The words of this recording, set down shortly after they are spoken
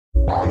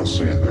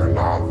Honestly, they're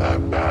not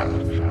that bad.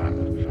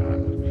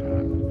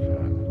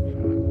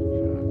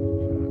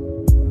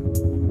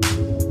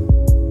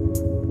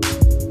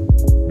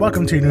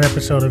 Welcome to a new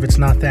episode of It's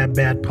Not That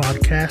Bad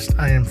podcast.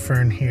 I am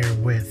Fern here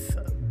with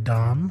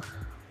Dom.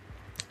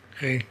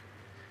 Hey.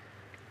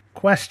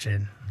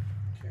 Question.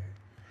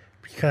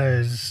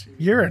 Because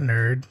you're a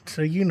nerd,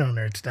 so you know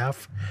nerd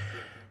stuff.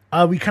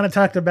 We kind of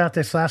talked about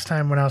this last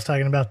time when I was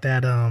talking about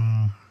that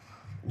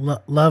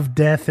Love,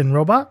 Death, and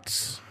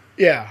Robots.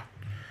 Yeah.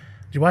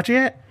 Did you watch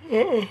it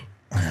yet?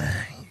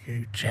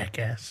 You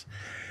jackass.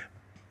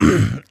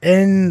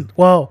 And,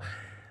 well,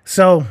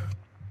 so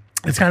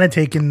it's kind of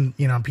taken,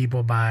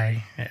 people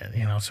by,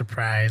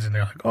 surprise. And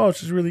they're like, oh,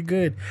 this is really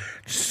good.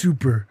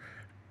 Super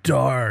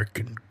dark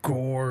and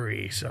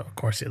gory. So, of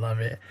course, they love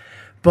it.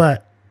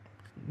 But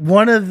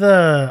one of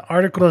the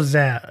articles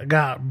that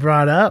got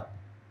brought up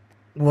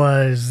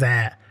was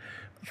that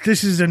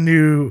this is a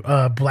new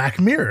Black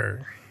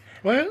Mirror.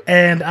 What?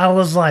 And I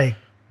was like,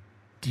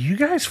 do you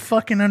guys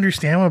fucking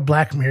understand what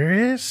Black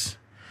Mirror is?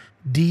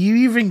 Do you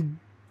even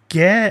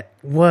get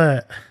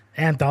what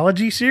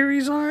anthology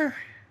series are?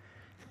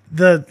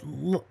 The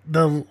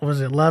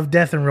was it Love,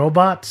 Death, and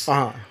Robots?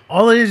 Uh-huh.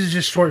 All it is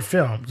just short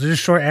films. They're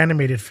just short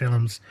animated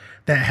films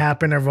that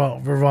happen to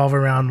revolve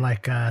around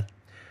like I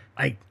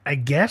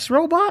guess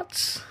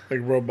robots? Like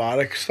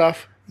robotic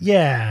stuff?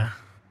 Yeah.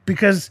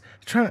 Because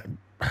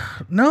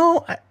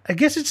no, I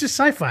guess it's just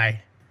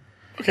sci-fi.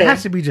 Okay. It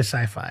has to be just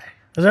sci-fi.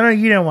 Because I know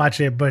you didn't watch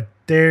it, but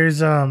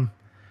there's I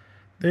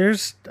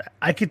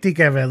could think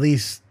of at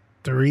least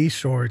 3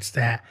 shorts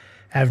that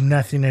have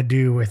nothing to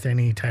do with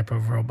any type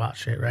of robot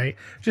shit, right?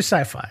 Just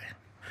sci-fi.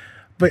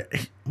 But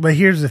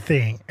here's the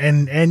thing,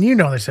 and you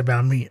know this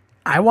about me.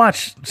 I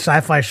watch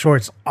sci-fi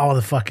shorts all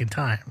the fucking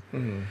time.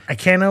 Mm. I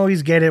can't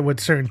always get it with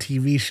certain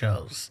TV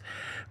shows,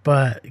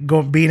 but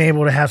being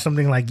able to have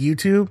something like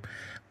YouTube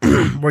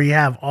where you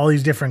have all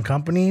these different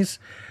companies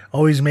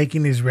always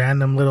making these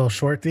random little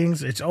short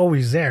things, it's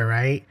always there,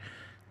 right?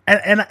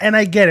 And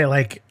I get it.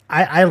 Like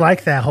I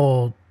like that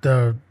whole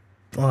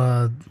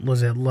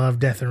was it Love,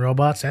 Death, and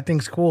Robots? That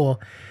thing's cool.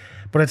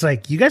 But it's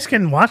like, you guys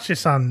can watch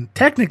this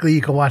technically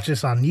you could watch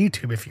this on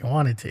YouTube if you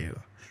wanted to.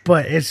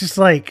 But it's just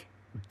like,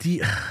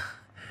 it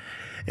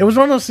was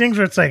one of those things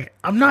where it's like,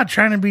 I'm not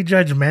trying to be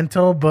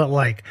judgmental, but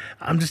like,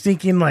 I'm just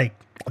thinking like,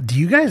 do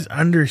you guys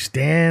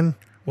understand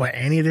what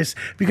any of this?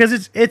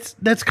 Because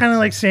that's kind of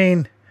like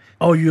saying,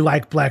 oh, you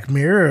like Black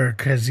Mirror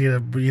because you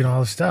know all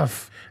the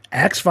stuff.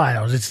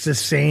 X-Files, it's the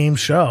same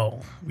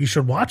show. You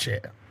should watch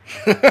it.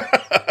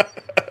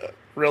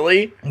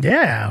 Really?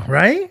 Yeah,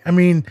 right? I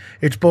mean,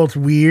 it's both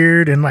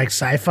weird and like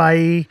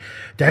sci-fi.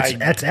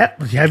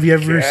 Have you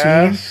ever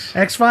seen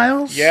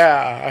X-Files?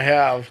 Yeah, I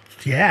have.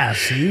 Yeah,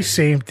 see,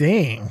 same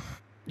thing.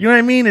 You know what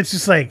I mean? It's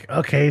just like,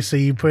 okay, so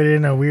you put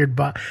in a weird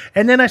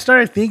and then I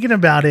started thinking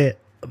about it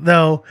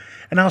though,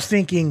 and I was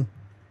thinking,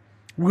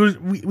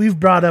 we've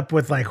brought up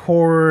with like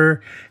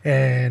horror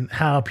and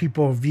how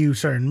people view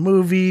certain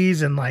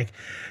movies, and like,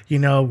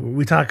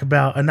 we talk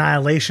about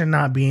Annihilation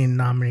not being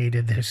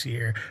nominated this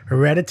year,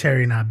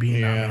 Hereditary not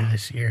being nominated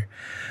this year,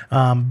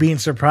 being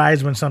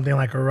surprised when something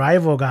like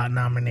Arrival got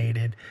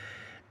nominated.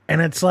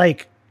 And it's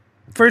like,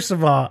 first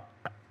of all,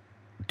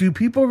 do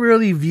people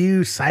really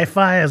view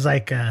sci-fi as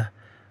like a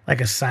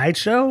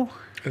sideshow?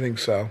 I think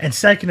so. And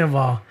second of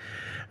all,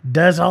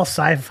 does all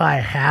sci-fi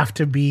have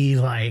to be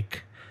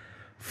like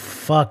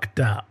fucked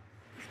up?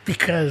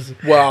 Because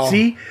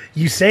see,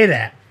 you say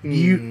that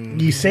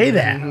you say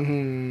that,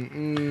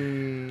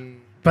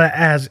 but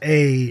as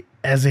a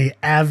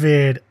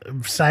avid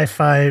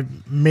sci-fi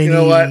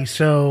mini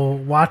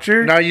show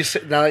watcher, now that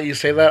you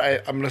say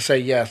that, I'm gonna say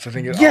yes. I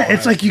think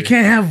it's like you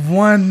can't have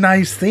one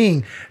nice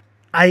thing.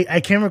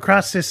 I came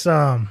across this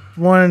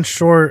one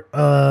short.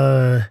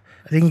 I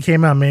think it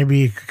came out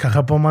maybe a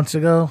couple months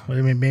ago,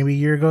 maybe a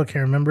year ago. I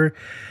can't remember,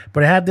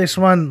 but I had this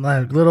one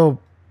like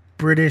little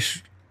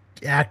British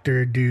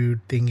actor dude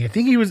thingy. I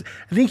think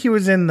he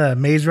was in the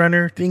Maze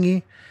Runner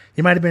thingy.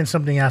 He might have been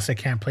something else I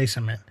can't place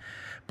him in.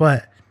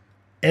 But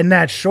in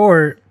that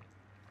short,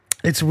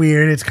 it's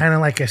weird. It's kind of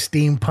like a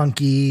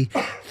steampunky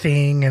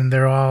thing, and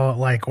they're all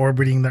like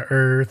orbiting the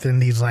Earth in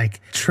these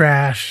like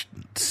trash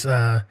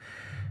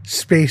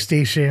space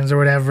stations or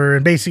whatever.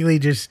 And basically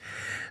just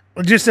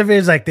of it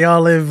is like they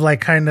all live like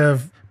kind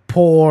of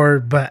poor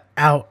but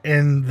out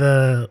in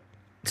the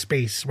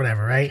space,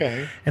 whatever, right?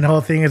 Okay. And the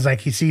whole thing is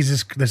like he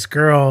sees this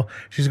girl,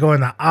 she's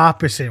going the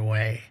opposite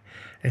way,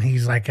 and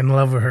he's like in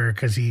love with her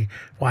because he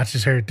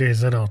watches her through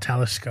his little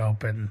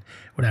telescope and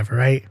whatever,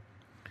 right?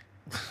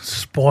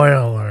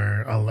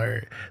 Spoiler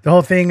alert. The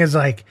whole thing is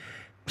like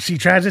she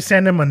tries to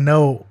send him a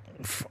note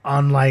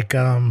on like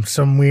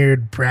some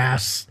weird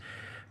brass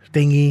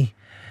thingy,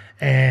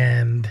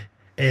 and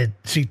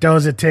she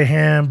throws it to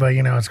him, but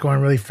it's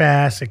going really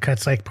fast. It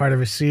cuts like part of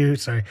his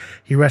suit, so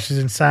he rushes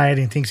inside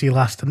and thinks he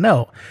lost the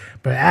note.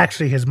 But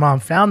actually his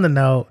mom found the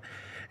note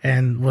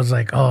and was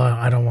like, oh,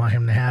 I don't want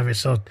him to have it.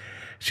 So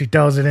she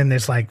throws it in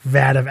this like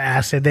vat of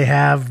acid they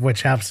have,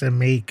 which helps them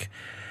make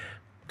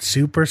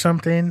soup or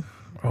something.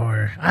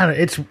 or I don't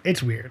know.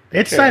 It's weird.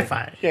 It's Yeah.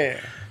 sci-fi. Yeah.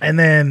 And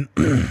then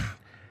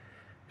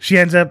she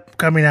ends up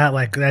coming out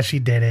like that she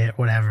did it,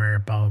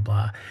 whatever, blah blah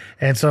blah.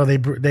 And so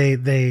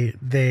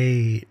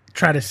they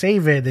try to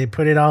save it. They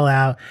put it all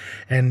out,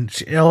 and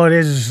all it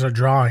is just a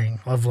drawing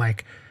of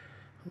like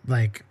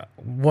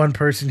one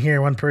person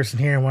here, one person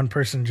here, and one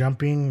person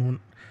jumping,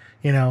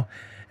 you know.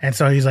 And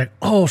so he's like,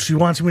 "Oh, she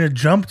wants me to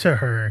jump to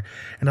her,"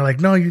 and they're like,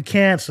 "No, you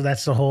can't." So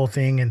that's the whole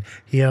thing, and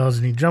he yells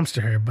and he jumps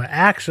to her, but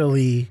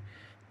actually,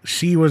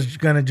 she was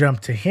gonna jump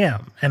to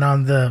him. And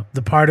on the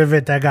part of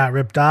it that got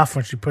ripped off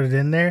when she put it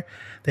in there,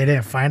 they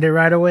didn't find it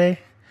right away.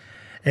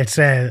 It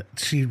said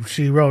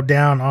she wrote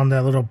down on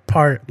that little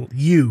part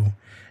 "you,"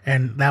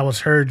 and that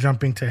was her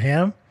jumping to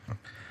him.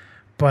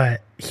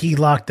 But he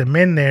locked them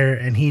in there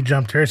and he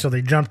jumped her, so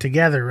they jump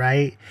together,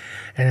 right?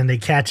 And then they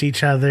catch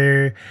each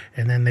other,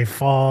 and then they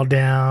fall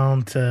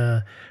down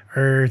to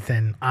earth,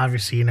 and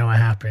obviously you know what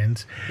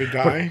happens. They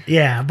die?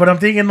 Yeah, but I'm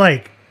thinking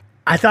like,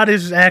 I thought it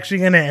was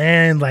actually gonna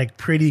end like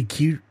pretty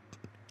cute,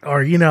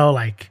 or you know,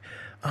 like,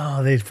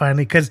 oh, they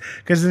finally,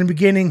 because in the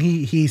beginning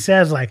he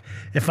says like,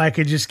 if I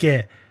could just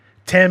get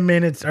 10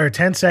 minutes or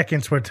 10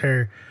 seconds with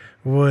her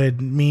would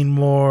mean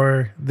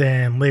more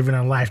than living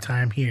a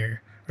lifetime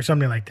here, or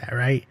something like that,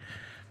 right?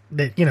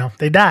 That, you know,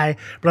 they die,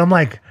 but I'm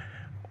like,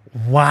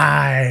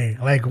 why?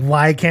 Like,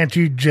 why can't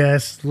you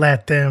just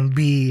let them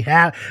be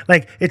happy?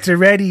 Like, it's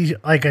already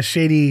like a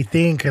shitty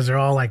thing because they're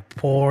all like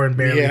poor and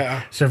barely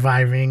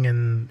surviving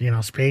in, you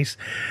know, space.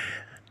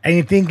 And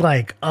you think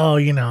like, oh,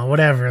 you know,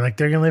 whatever, like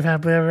they're gonna live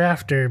happily ever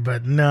after,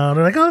 but no,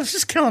 they're like, oh, let's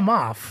just kill them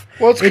off.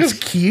 Well, it's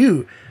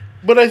cute,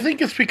 but I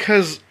think it's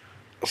because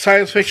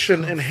science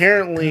fiction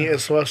inherently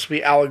is supposed to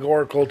be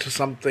allegorical to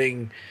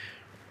something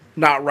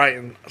not right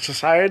in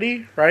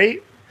society,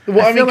 right?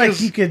 Well, I feel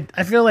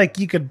like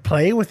you could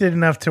play with it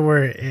enough to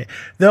where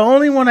the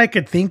only one I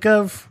could think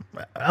of,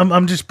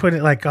 I'm just putting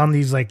it like on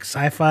these like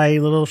sci-fi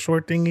little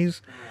short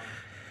thingies.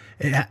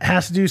 It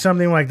has to do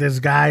something like this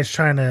guy's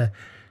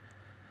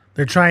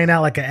they're trying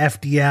out like a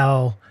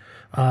FDL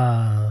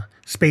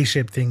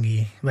spaceship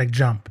thingy, like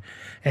jump,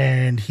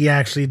 and he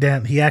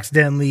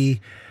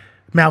accidentally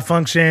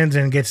malfunctions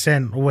and gets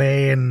sent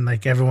away, and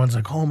like everyone's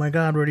like, oh my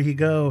god, where did he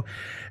go?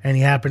 And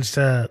he happens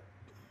to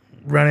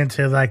run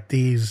into like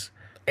these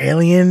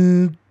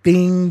alien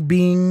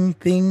being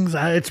things.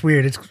 It's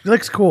weird. It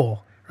looks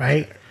cool,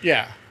 right?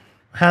 Yeah.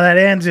 How that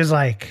ends is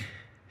like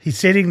he's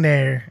sitting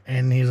there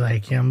and he's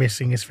like, you know,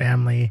 missing his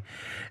family,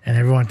 and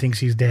everyone thinks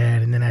he's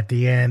dead. And then at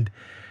the end,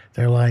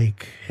 they're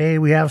like, hey,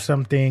 we have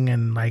something,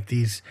 and like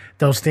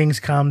those things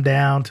come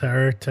down to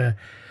earth to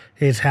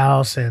his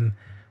house, and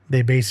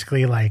they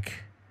basically you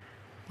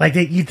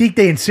think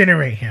they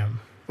incinerate him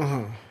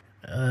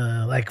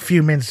like a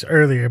few minutes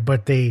earlier,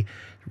 but they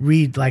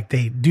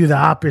do the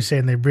opposite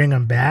and they bring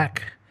him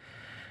back,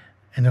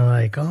 and they're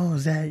like, oh,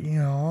 is that, you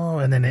know,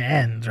 and then it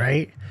ends,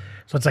 right?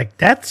 So it's like,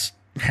 that's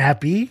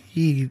happy,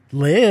 he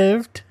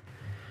lived,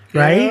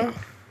 right? Yeah,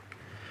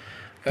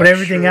 but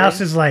everything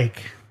else is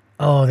like,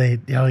 oh,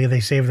 they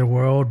saved the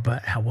world,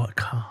 but at what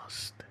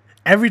cost?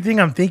 Everything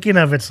I'm thinking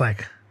of, it's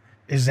like,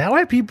 is that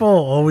why people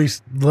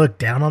always look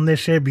down on this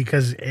shit?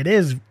 Because it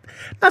is,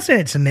 not saying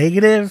it's a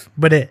negative,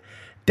 but it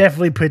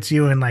definitely puts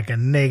you in like a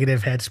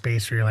negative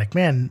headspace where you're like,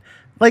 man,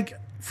 like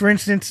for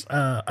instance,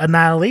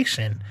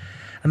 Annihilation.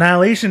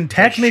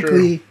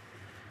 Technically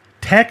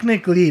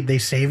they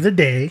save the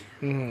day,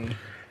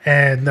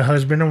 and the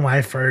husband and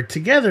wife are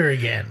together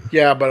again.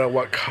 Yeah, but at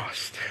what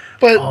cost?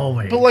 But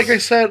Always. But like I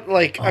said,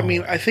 like Always. I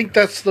mean, I think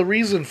that's the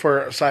reason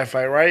for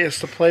sci-fi, right? Is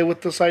to play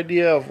with this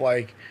idea of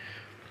like,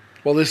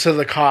 well, this is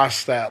the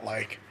cost that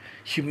like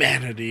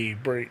humanity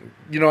bring,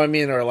 you know what I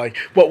mean, or like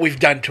what we've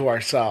done to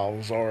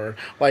ourselves, or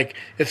like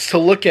it's to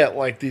look at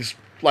like these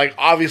like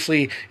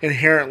obviously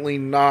inherently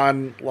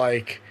non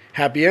like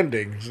happy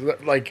endings,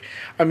 like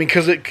I mean,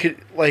 because it could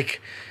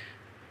like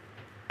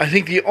I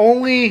think the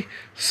only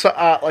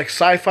like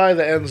sci-fi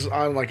that ends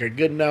on like a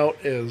good note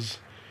is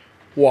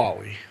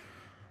WALL-E.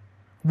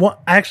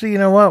 Well, actually, you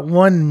know what?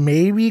 One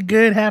maybe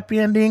good happy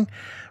ending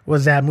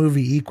was that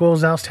movie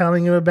Equals I was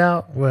telling you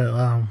about.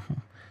 Well,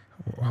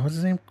 what was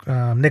his name?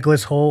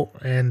 Nicholas Hoult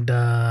and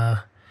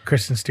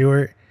Kristen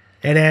Stewart.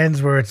 It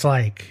ends where it's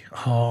like,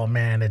 oh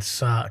man, it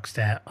sucks.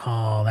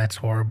 That's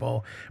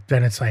horrible.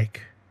 Then it's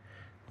like,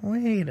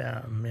 wait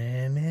a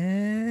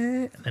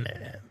minute. And then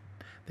it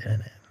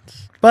ends.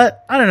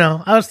 But I don't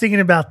know. I was thinking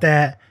about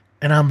that,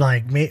 and I'm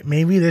like,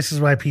 maybe this is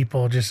why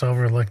people just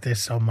overlook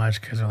this so much,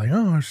 because they're like,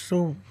 oh, it's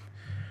so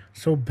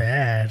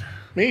bad.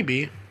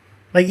 Maybe.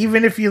 Like,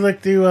 even if you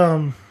look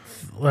through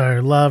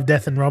Love,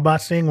 Death, and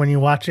Robots thing, when you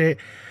watch it,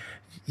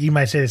 you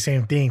might say the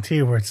same thing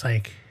too, where it's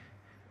like,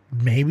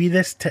 maybe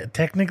this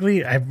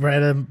technically, I've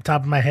read on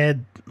top of my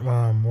head,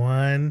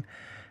 one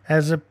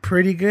has a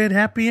pretty good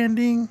happy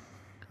ending.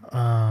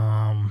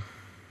 I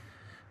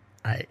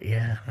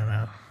don't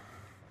know.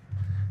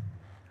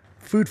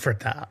 Food for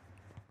thought.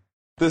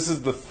 This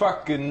is the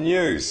fucking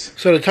news.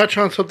 So to touch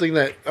on something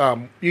that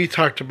you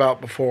talked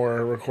about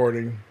before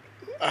recording,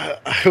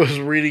 I was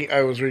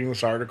reading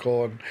this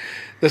article, and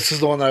this is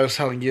the one that I was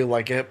telling you.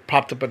 Like, it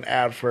popped up an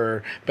ad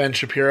for Ben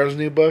Shapiro's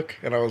new book,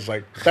 and I was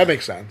like, that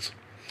makes sense.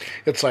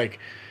 It's like,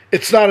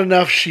 it's not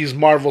enough she's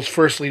Marvel's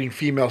first leading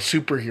female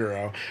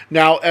superhero.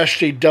 Now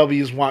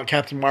SJWs want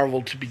Captain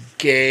Marvel to be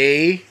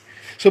gay.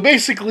 So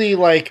basically,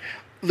 like,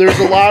 there's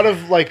a lot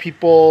of like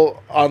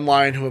people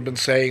online who have been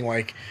saying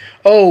like,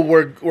 oh,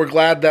 we're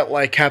glad that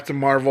like Captain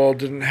Marvel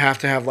didn't have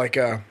to have like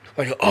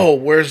oh,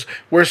 where's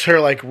her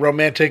like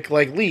romantic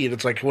like lead?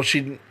 It's like, well,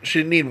 she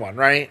didn't need one,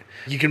 right?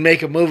 You can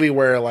make a movie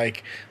where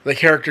like the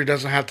character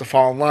doesn't have to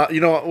fall in love.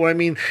 You know what I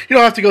mean? You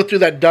don't have to go through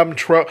that dumb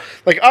trope.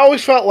 Like, I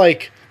always felt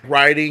like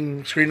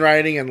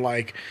screenwriting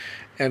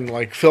and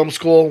like film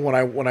school, when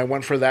I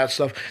went for that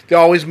stuff, they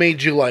always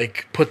made you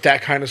like put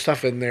that kind of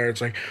stuff in there. It's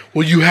like,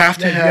 well, you have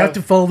to You have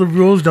to follow the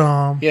rules,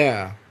 Dom.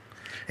 Yeah.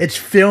 It's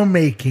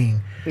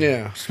filmmaking.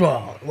 Yeah.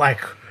 So, like,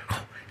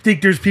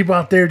 think there's people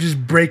out there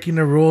just breaking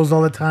the rules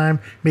all the time,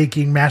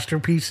 making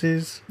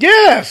masterpieces?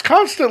 Yes,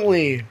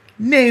 constantly.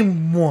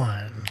 Name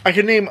one. I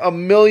can name a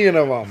million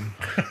of them.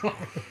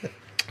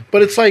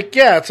 But it's like,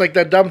 yeah, it's like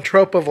that dumb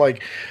trope of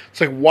like, it's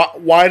like,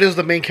 why does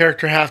the main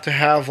character have to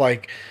have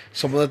like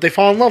someone that they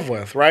fall in love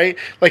with, right?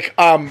 Like,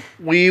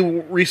 we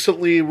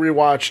recently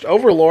rewatched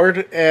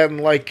Overlord,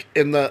 and like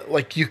in the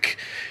like you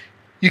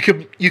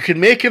can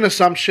make an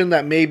assumption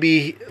that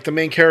maybe the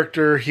main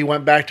character, he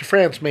went back to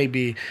France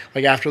maybe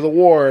like after the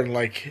war, and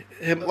like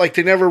him, like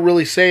they never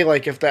really say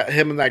like if that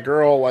him and that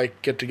girl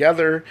like get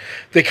together.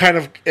 They kind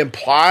of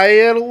imply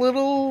it a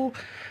little.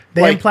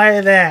 They like, imply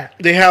that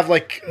they have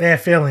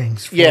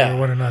feelings for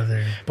one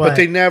another, but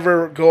they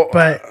never go.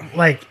 But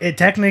like, it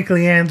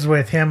technically ends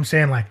with him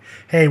saying like,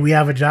 "Hey, we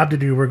have a job to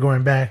do. We're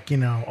going back."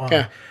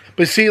 Yeah,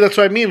 but see, that's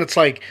what I mean. It's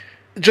like,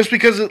 just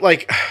because it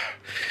like,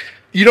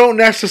 you don't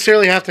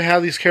necessarily have to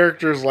have these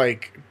characters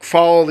like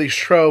follow these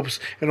tropes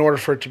in order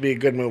for it to be a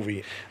good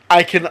movie.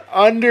 I can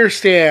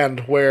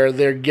understand where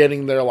they're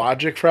getting their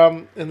logic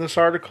from in this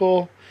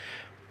article.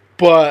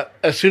 But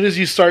as soon as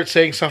you start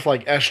saying stuff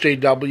like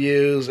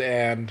SJWs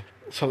and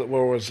something,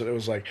 what was it? It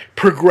was like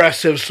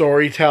progressive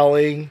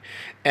storytelling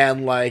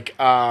and like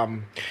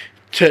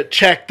to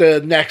check the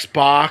next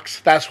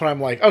box. That's when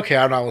I'm like, okay,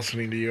 I'm not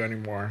listening to you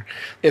anymore.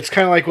 It's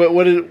kind of like what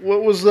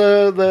was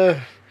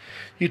the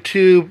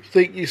YouTube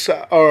thing you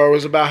saw, or it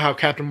was about how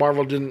Captain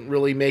Marvel didn't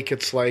really make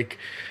its like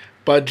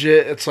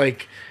budget. It's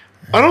like,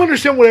 I don't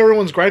understand what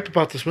everyone's gripe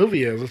about this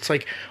movie is. It's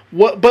like,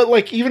 what? But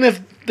like, even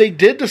if they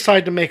did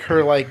decide to make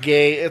her like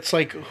gay, it's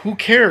like, who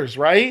cares,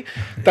 right?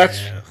 That's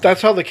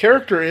how the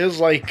character is.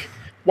 Like,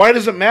 why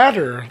does it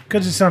matter?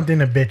 Because it's something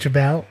to bitch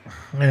about,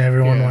 and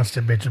everyone wants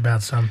to bitch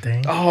about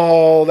something.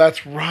 Oh,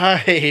 that's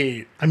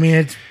right. I mean,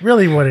 it's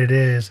really what it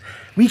is.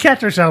 We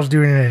catch ourselves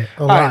doing it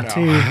a lot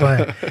too,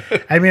 but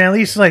I mean, at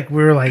least like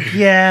we're like,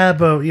 yeah,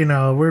 but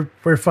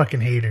we're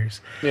fucking haters.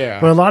 Yeah.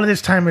 But a lot of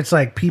this time, it's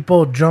like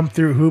people jump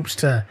through hoops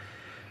to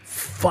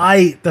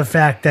fight the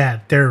fact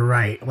that they're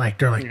right. Like,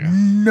 they're like,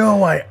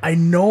 no, I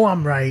know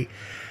I'm right,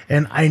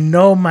 and I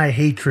know my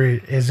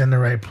hatred is in the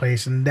right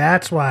place, and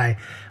that's why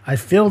I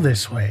feel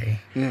this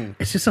way.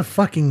 It's just a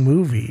fucking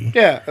movie.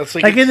 Yeah, that's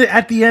like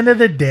at the end of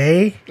the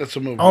day, that's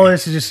a movie. All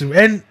this is just,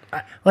 and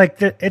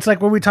like it's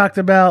like what we talked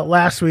about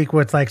last week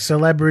with like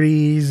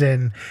celebrities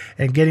and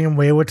getting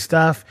away with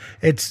stuff.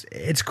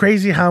 It's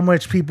crazy how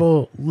much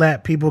people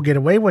let people get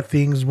away with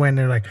things when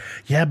they're like,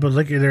 yeah, but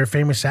look, they're a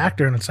famous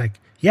actor, and it's like,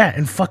 yeah,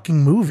 in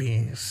fucking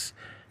movies.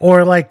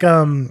 Or like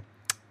I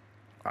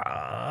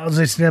was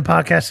listening to a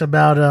podcast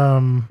about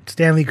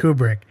Stanley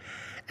Kubrick,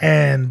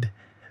 and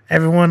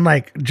everyone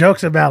like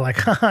jokes about like,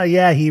 haha,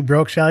 yeah, he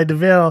broke Shelley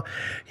Duvall.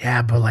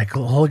 Yeah, but like,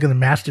 look at the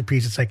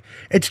masterpiece. It's like,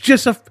 it's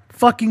just a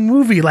fucking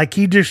movie. Like,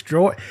 he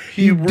destroyed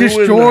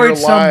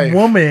some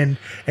woman,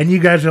 and you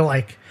guys are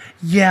like,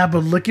 yeah, but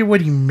look at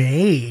what he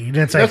made. And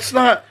it's like, that's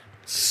not.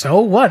 So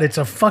what? It's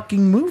a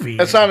fucking movie.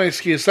 That's not an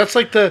excuse. That's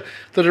like the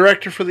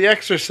director for The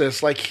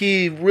Exorcist. Like,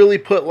 he really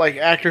put like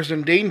actors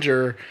in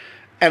danger,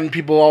 and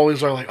people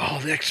always are like,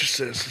 oh, The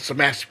Exorcist, it's a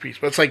masterpiece.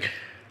 But it's like,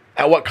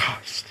 at what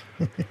cost?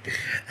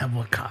 At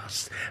what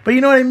cost? But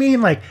you know what I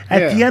mean? Like,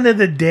 at the end of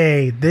the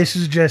day, this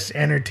is just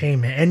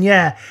entertainment. And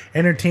yeah,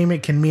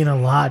 entertainment can mean a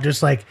lot.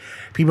 Just like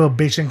people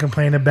bitch and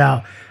complain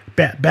about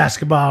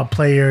basketball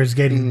players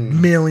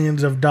getting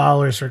millions of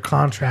dollars for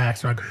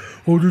contracts. Like,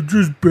 oh, they're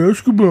just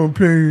basketball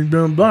players,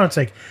 blah, blah. It's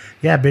like,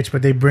 yeah, bitch,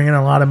 but they bring in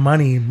a lot of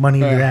money to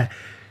that.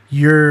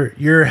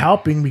 You're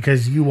helping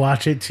because you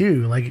watch it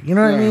too. Like, you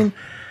know what I mean?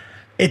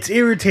 It's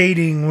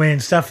irritating when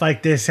stuff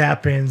like this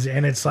happens,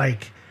 and it's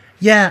like,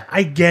 yeah,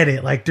 I get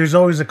it. Like, there's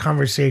always a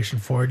conversation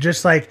for it.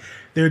 Just like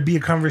there would be a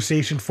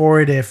conversation for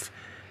it if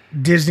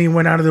Disney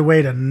went out of their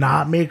way to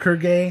not make her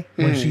gay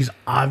when she's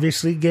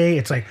obviously gay.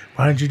 It's like,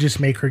 why don't you just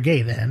make her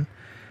gay then?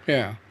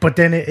 Yeah. But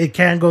then it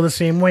can go the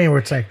same way where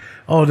it's like,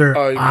 oh, they're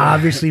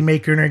obviously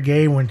making her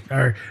gay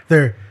or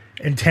they're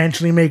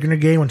intentionally making her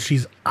gay when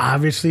she's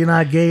obviously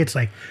not gay. It's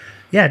like,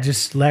 yeah,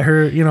 just let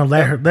her,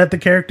 let the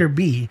character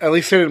be. At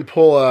least they didn't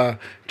pull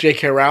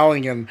J.K.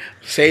 Rowling and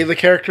say the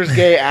character's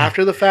gay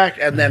after the fact,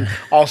 and then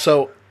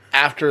also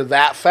after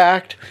that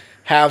fact,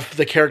 have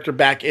the character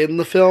back in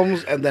the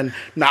films and then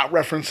not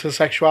reference his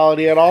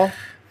sexuality at all.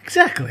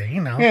 Exactly,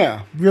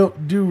 Yeah.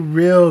 do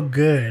real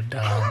good.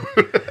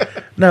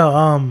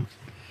 No,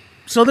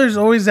 so there's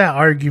always that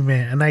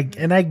argument,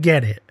 and I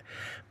get it,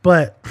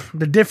 but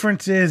the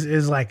difference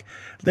is like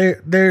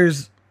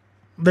there's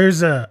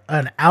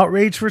an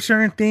outrage for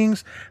certain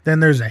things, then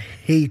there's a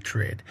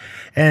hatred,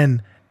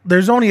 and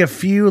there's only a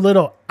few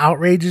little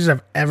outrages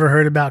I've ever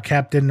heard about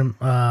Captain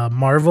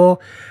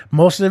Marvel.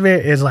 Most of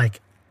it is like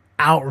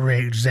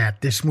outrage that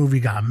this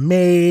movie got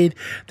made,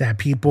 that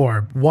people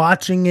are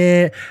watching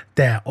it,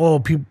 that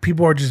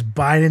people are just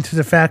buying into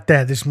the fact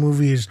that this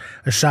movie is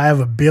a shy of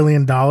 $1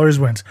 billion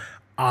when it's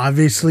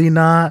obviously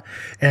not,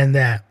 and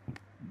that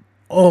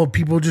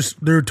people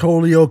they're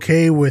totally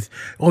okay with,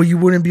 you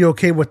wouldn't be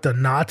okay with the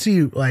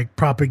Nazi like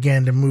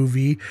propaganda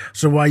movie,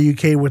 so why are you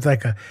okay with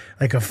like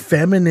a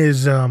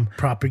feminism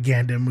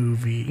propaganda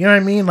movie? You know what I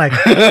mean? Like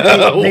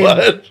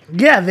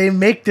they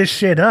make this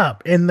shit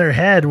up in their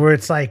head, where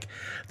it's like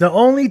the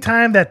only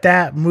time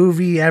that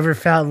movie ever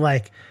felt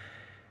like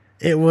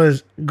it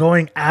was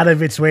going out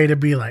of its way to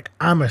be like,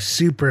 I'm a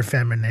super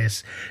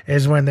feminist,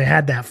 is when they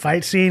had that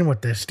fight scene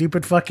with the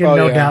stupid fucking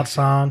No Doubt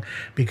song,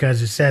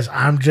 because it says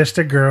I'm just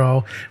a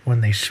girl,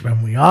 when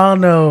we all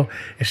know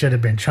it should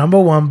have been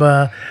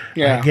Chumbawamba.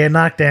 I get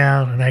knocked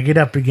down and I get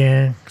up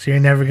again, so you're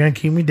never gonna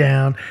keep me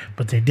down.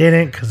 But they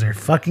didn't, because they're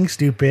fucking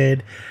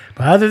stupid.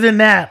 But other than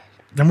that,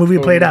 the movie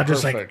played out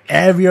just like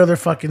every other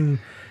fucking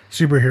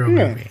superhero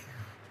movie.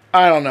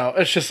 I don't know.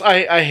 It's just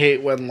I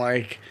hate when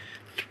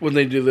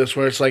they do this,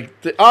 where it's like,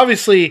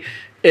 obviously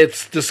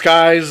it's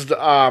disguised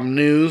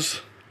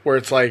news, where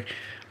it's like,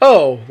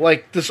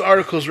 like this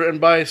article is written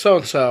by so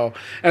and so,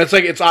 and it's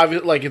like, it's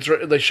obvious, like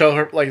they show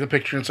her like the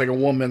picture, and it's like a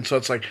woman, so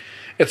it's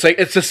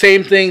the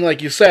same thing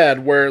like you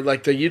said, where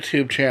like the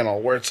YouTube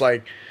channel, where it's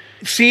like,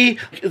 see,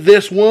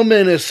 this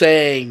woman is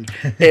saying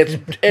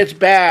it's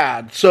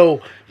bad,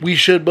 so we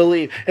should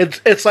believe.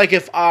 It's like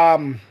if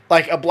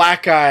like a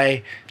black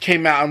guy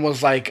came out and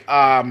was like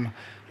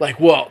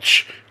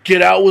Welch,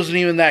 Get Out wasn't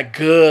even that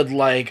good.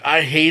 Like,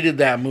 I hated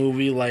that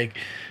movie. Like,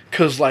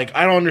 because, like,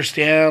 I don't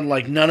understand.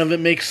 Like, none of it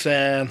makes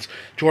sense.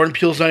 Jordan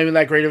Peele's not even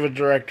that great of a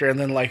director. And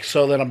then, like,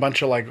 so then a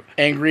bunch of, like,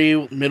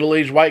 angry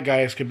middle-aged white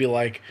guys could be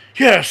like,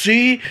 yeah,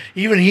 see?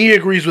 Even he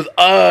agrees with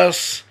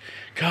us.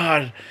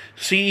 God,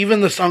 see, even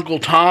this Uncle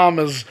Tom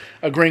is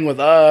agreeing with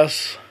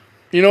us.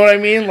 You know what I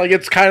mean? Like,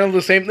 it's kind of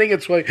the same thing.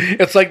 It's like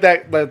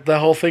that the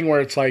whole thing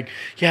where it's like,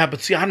 yeah, but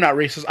see, I'm not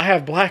racist. I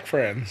have black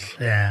friends.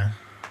 Yeah.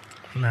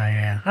 No,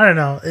 yeah. I don't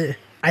know.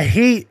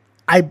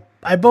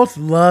 I both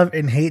love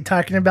and hate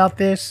talking about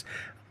this.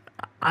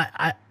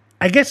 I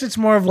guess it's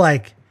more of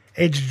like,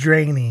 it's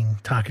draining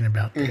talking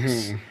about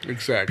this. Mm-hmm.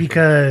 Exactly.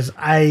 Because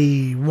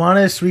I want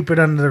to sweep it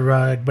under the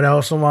rug, but I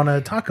also want to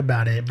talk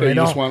about it. But I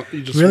don't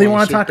really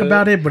want to talk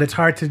about it, but it's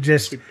hard to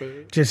just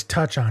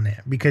touch on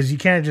it. Because you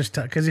can't just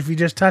because if you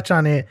just touch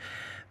on it,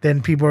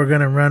 then people are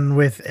going to run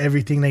with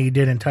everything that you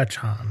didn't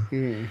touch on.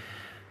 Mm.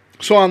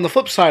 So on the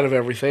flip side of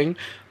everything,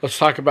 let's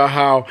talk about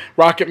how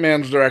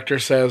Rocketman's director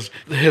says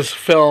his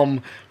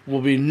film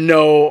will be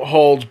no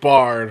holds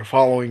barred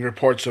following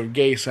reports of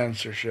gay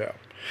censorship.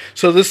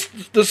 So this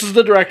is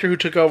the director who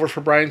took over for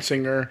Bryan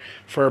Singer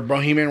for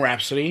Bohemian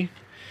Rhapsody.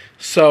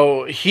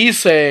 So he's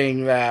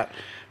saying that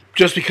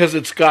just because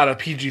it's got a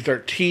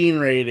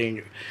PG-13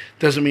 rating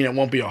doesn't mean it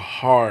won't be a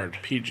hard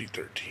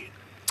PG-13.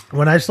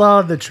 When I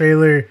saw the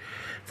trailer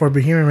for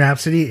Bohemian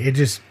Rhapsody, it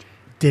just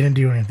didn't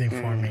do anything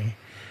for me.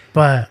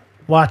 But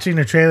watching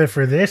the trailer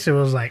for this, it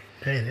was like,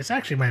 hey, this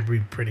actually might be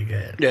pretty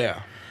good.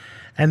 Yeah.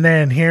 And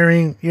then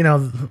hearing,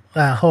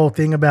 that whole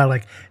thing about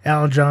like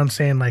Elton John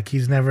saying like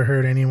he's never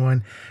heard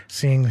anyone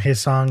sing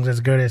his songs as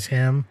good as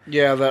him.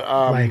 Yeah, that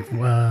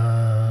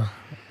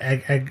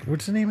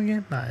what's the name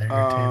again? Not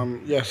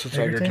Egerton. Yes, it's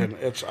Egerton.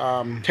 It's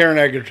Taron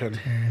Egerton.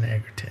 Taron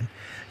Egerton.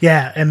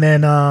 Yeah, and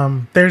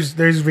then there's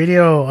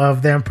video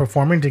of them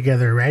performing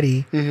together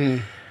already.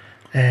 Mm-hmm.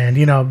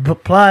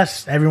 And,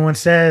 plus, everyone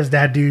says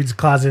that dude's a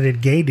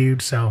closeted gay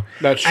dude, so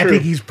that's true. I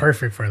think he's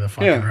perfect for the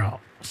fucking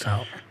role.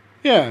 So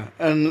yeah,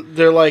 and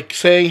they're, like,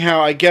 saying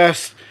how, I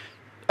guess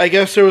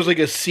there was, like,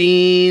 a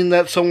scene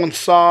that someone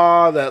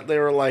saw that they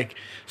were, like,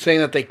 saying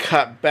that they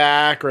cut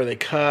back or they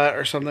cut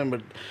or something,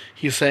 but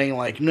he's saying,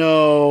 like,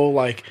 no,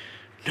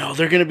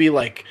 they're going to be,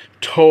 like,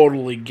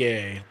 totally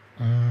gay.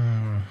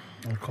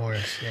 Of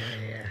course,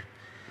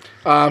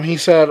 yeah. He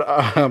said,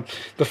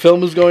 the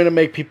film is going to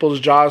make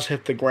people's jaws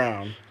hit the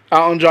ground.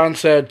 Elton John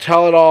said,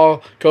 tell it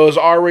all, go as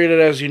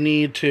R-rated as you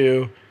need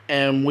to,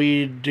 and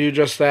we do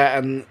just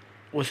that, and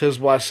with his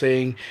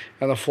blessing,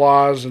 and the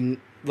flaws and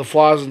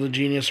the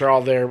genius are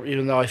all there,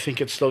 even though I think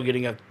it's still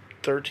getting a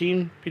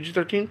 13,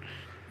 PG-13.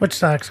 Which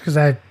sucks, because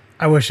I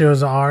wish it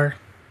was R.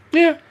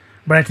 Yeah.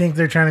 But I think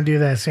they're trying to do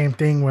that same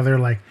thing where they're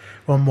like,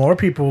 well, more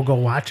people will go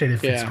watch it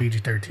if it's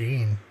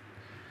PG-13.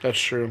 That's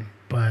true.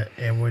 But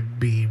it would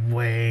be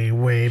way,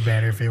 way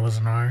better if it was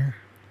an R.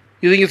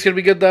 You think it's gonna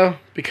be good though?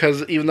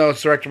 Because even though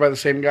it's directed by the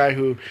same guy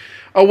who,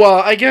 oh well,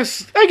 I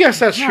guess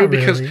that's Not true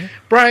because really.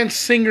 Bryan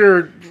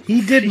Singer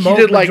He did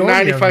like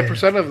majority of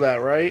 95% of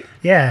that, right?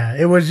 Yeah,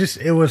 it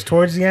was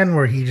towards the end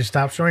where he just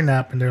stopped showing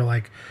up, and they're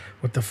like,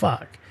 "What the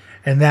fuck?"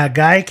 And that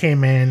guy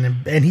came in,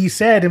 and he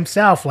said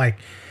himself, like,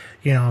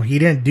 you know, he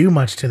didn't do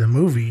much to the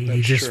movie. He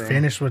That's just true.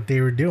 finished what they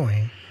were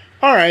doing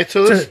All right,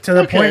 so this, to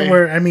the okay. point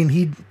where, I mean,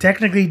 he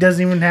technically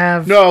doesn't even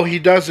have. No, he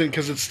doesn't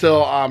because it's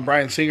still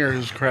Bryan Singer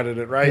who's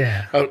credited, right?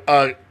 Yeah.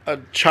 A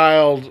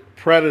child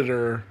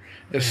predator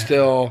is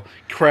still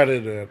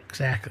credited.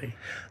 Exactly.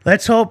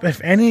 Let's hope if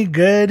any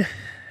good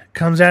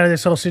comes out of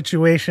this whole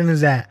situation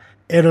is that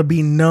it'll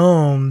be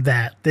known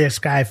that this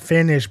guy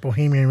finished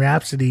Bohemian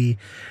Rhapsody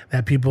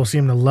that people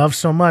seem to love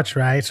so much,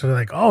 right? So they're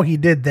like, oh, he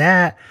did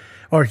that.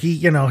 Or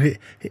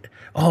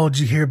oh, did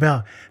you hear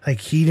about, like,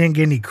 he didn't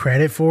get any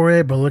credit for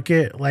it, but look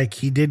at, like,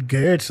 he did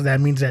good. So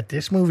that means that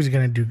this movie's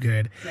going to do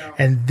good. No.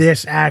 And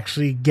this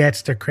actually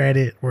gets the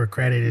credit where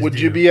credit is Would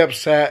due. you be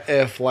upset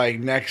if, like,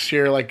 next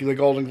year, like, the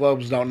Golden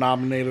Globes don't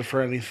nominate it for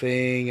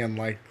anything and,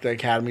 like, the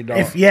Academy don't?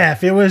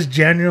 If it was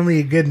genuinely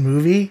a good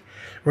movie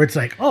where it's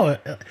like, oh,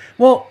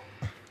 well,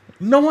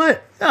 you know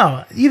what?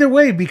 No, either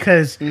way,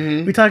 because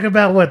we talk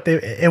about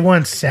it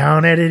won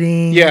sound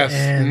editing, Yes.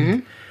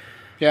 and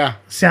Yeah.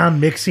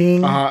 sound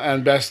mixing,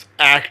 And Best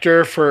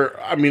Actor for,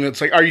 I mean, it's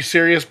like, are you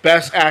serious?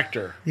 Best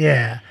Actor.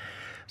 yeah.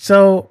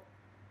 So,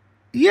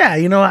 yeah,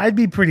 you know, I'd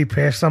be pretty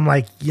pissed. I'm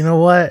like, you know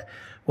what?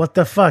 What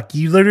the fuck?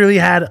 You literally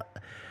had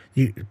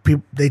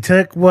they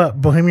took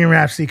what Bohemian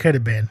Rhapsody could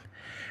have been,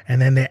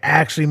 and then they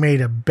actually made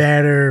a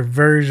better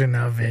version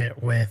of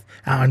it with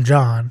Elton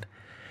John.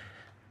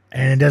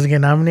 And it doesn't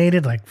get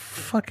nominated, like,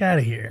 fuck out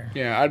of here.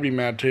 Yeah, I'd be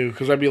mad too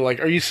because I'd be like,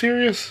 "Are you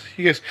serious?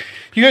 You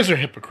guys are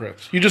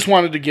hypocrites. You just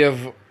wanted to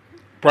give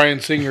Bryan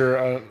Singer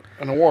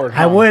an award."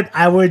 Huh? I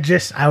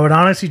would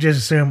honestly just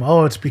assume,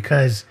 oh, it's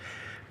because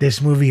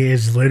this movie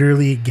is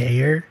literally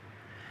gayer,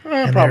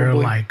 and they're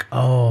probably. like,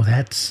 oh,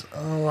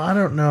 I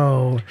don't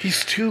know.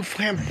 He's too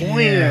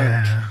flamboyant.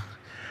 Yeah.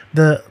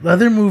 The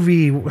other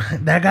movie,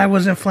 that guy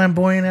wasn't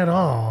flamboyant at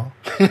all.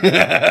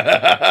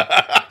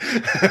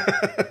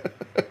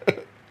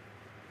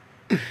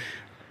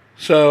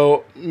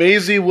 So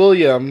Maisie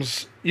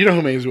Williams, you know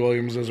who Maisie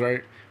Williams is,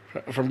 right?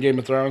 From Game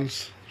of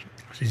Thrones.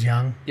 She's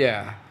young.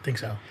 Yeah, I think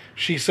so.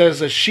 she says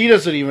that she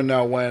doesn't even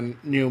know when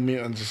New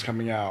Mutants is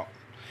coming out.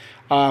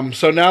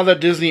 So now that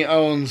Disney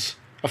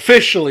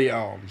officially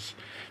owns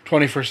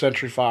 21st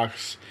Century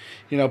Fox,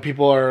 you know,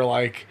 people are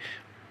like,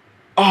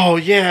 oh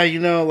yeah, you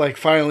know, like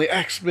finally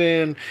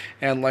X-Men,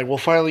 and like we'll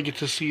finally get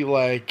to see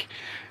like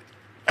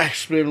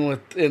X-Men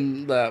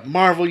within the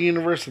Marvel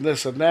universe and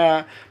this and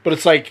that. But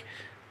it's like,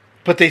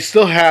 but they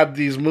still had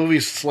these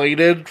movies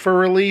slated for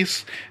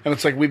release, and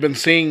it's like we've been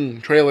seeing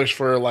trailers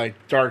for like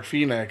Dark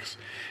Phoenix,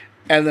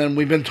 and then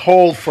we've been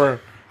told for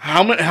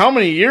how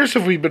many years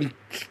have we been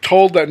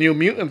told that New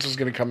Mutants is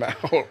going to come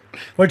out?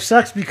 Which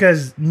sucks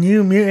because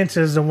New Mutants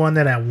is the one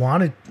that I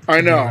wanted to I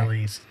know. be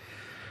released.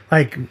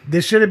 Like,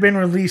 this should have been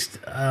released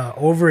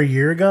over a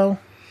year ago.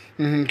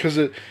 Because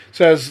it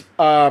says,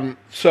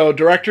 so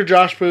director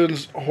Josh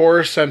Boone's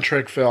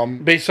horror-centric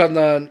film, based on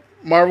the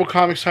Marvel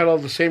Comics title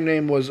of the same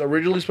name, was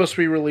originally supposed to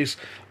be released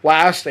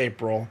last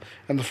April,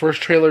 and the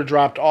first trailer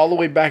dropped all the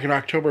way back in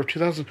October of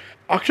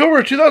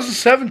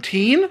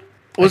 2017?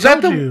 Was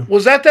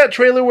that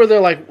trailer where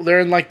they're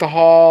in like the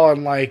hall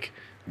and like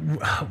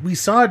We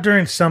saw it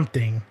during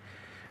something,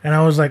 and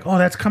I was like, oh,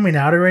 that's coming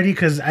out already?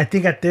 Because I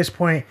think at this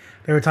point,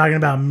 they were talking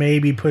about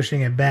maybe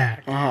pushing it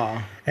back.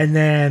 And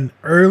then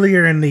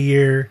earlier in the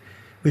year,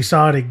 we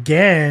saw it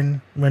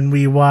again when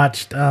we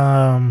watched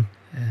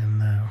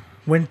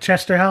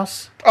Winchester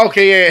House.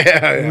 Okay,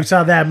 yeah. We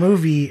saw that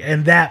movie,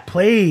 and that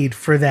played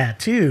for that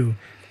too.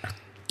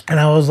 And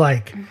I was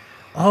like,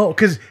 oh,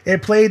 because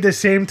it played the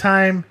same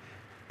time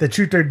the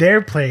Truth or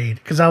Dare played.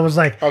 Because I was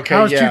like, okay,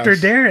 how is yes. Truth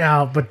or Dare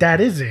out, but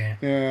that isn't?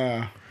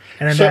 Yeah.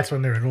 And then So- that's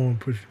when they were going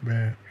to push it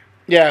back.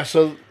 Yeah,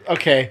 so,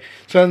 okay.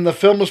 So then the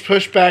film was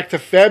pushed back to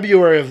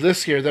February of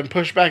this year, then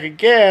pushed back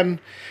again,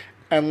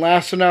 and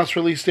last announced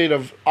release date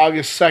of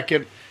August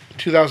 2nd,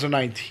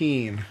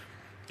 2019.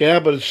 Yeah,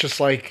 but it's just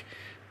like,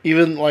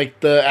 even like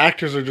the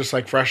actors are just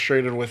like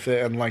frustrated with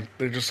it, and like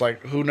they're just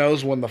like, who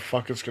knows when the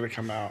fuck it's going to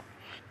come out.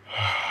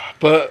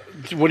 But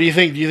what do you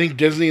think? Do you think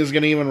Disney is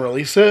going to even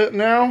release it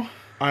now?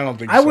 I don't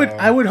think so.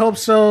 I would hope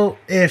so.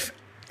 If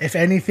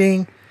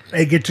anything,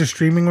 it gets a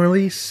streaming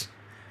release.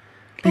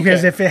 Because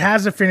Okay. if they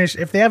have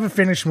a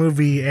finished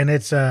movie and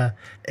it's a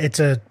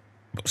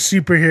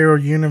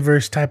superhero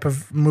universe type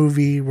of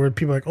movie where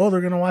people are like, oh,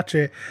 they're gonna watch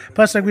it.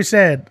 Plus, like we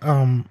said,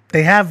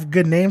 they have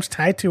good names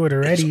tied to it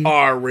already. It's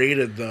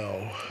R-rated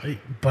though.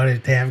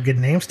 But they have good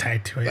names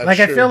tied to it. That's Like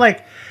true.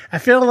 I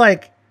feel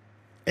like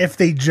if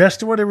they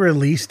just would have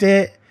released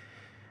it,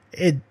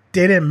 it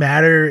didn't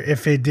matter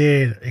if it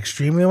did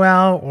extremely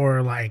well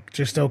or like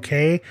just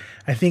okay.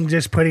 I think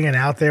just putting it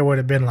out there would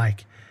have been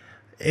like,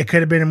 it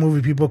could have been a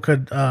movie people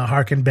could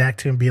harken back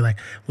to and be like,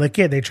 look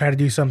it, they try to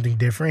do something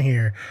different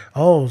here.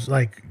 Oh, it's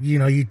like, you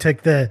know, you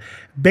took the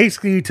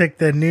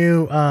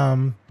new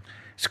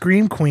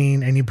Scream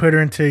Queen and you put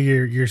her into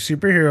your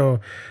superhero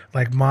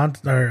like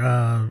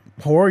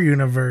horror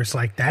universe.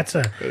 Like that's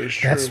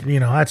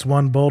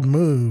one bold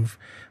move.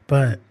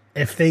 But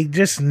if they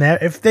just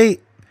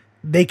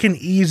they can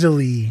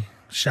easily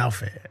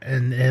shelf it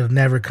and it'll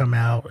never come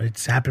out.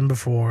 It's happened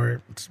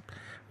before. It's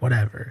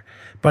whatever.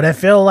 But I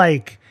feel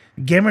like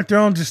Game of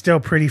Thrones is still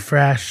pretty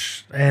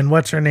fresh, and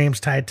what's her name's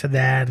tied to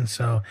that, and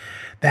so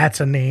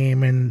that's a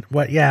name. And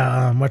what's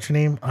her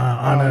name?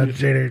 Anya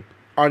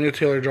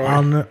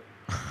Taylor-Joy.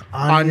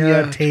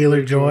 Anya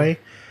Taylor-Joy.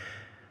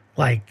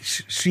 Like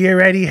she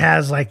already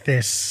has like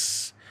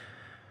this,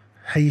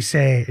 how you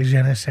say,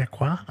 je ne sais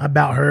quoi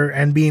about her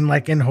and being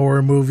like in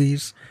horror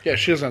movies. Yeah,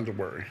 she doesn't have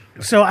to worry.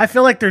 So I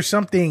feel like there's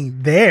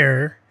something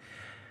there.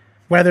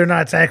 Whether or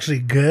not it's actually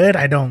good,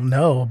 I don't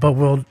know.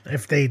 But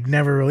if they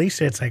never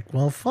release it, it's like,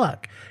 well,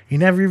 fuck. You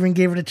never even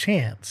gave it a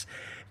chance.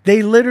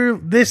 They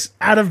literally,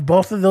 out of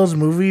both of those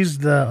movies,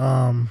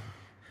 the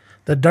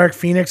Dark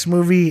Phoenix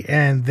movie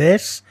and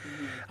this,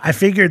 I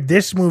figured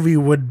this movie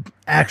would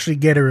actually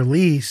get a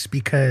release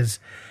because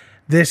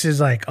this is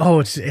like,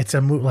 it's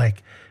a movie,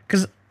 like,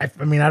 because, I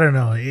mean, I don't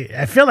know.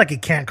 I feel like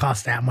it can't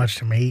cost that much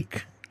to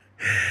make.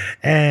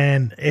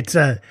 And it's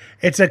a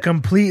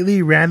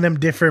completely random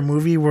different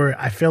movie where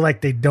I feel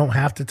like they don't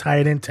have to tie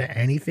it into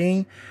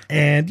anything.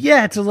 And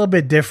yeah, it's a little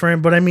bit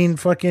different, but I mean,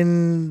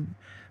 fucking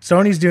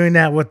Sony's doing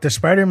that with the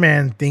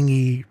Spider-Man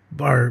thingy,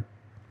 or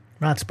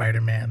not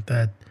Spider-Man,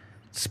 the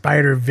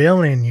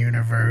Spider-Villain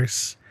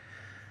universe.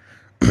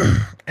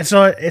 And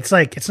so it's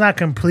like, it's not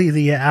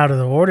completely out of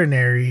the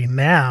ordinary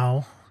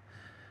now,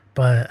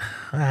 but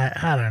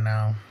I don't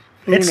know.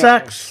 It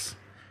sucks.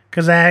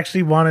 Because I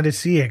actually wanted to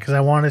see it. Because I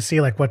wanted to see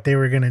like what they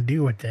were going to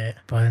do with it.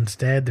 But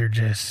instead, they're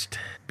just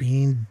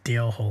being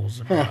dill holes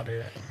about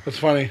it. That's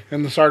funny.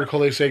 In this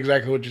article, they say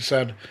exactly what you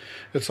said.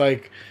 It's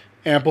like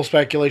ample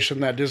speculation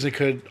that Disney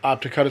could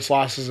opt to cut its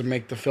losses and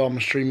make the film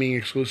a streaming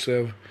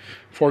exclusive,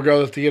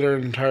 forego the theater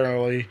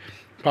entirely,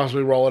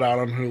 possibly roll it out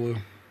on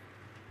Hulu.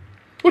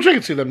 Which I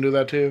could see them do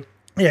that too.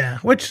 Yeah,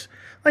 which,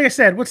 like I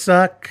said, would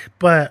suck.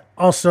 But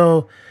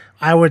also,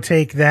 I would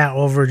take that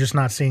over just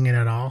not seeing it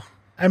at all.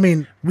 I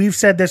mean, we've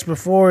said this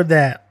before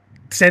that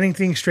sending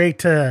things straight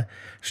to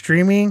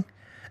streaming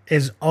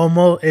is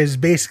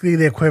basically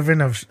the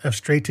equivalent of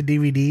straight to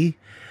DVD.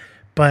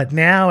 But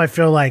now I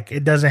feel like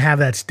it doesn't have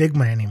that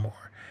stigma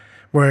anymore.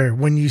 Where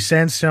when you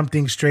send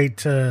something straight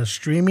to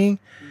streaming,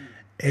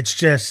 it's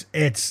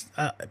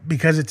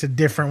because it's a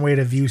different way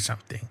to view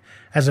something.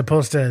 As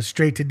opposed to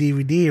straight to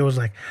DVD, it was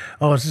like,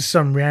 oh, it's just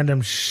some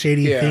random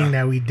shitty thing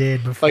that we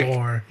did before.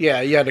 Like,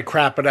 yeah, you had to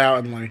crap it out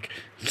and like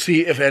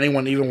see if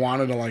anyone even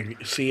wanted to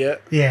like see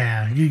it.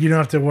 Yeah, you don't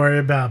have to worry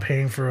about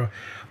paying for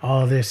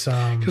all this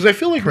because I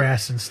feel like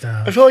press and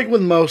stuff. I feel like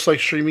with most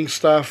like streaming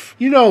stuff,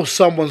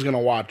 someone's gonna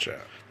watch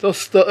it.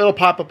 It'll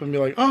pop up and be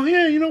like, oh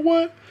yeah, you know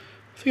what?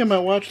 I think I might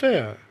watch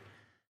that.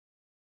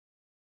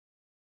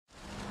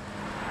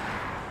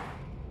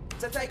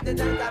 To take the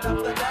dent out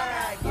of the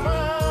bag.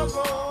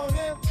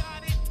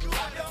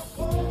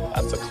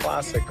 That's a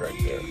classic right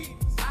there.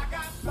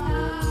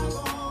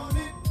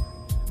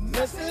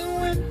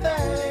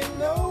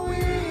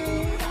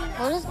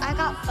 What does I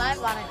Got 5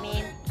 on it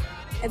mean?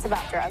 It's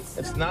about drugs.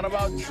 It's not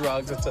about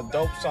drugs. It's a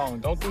dope song.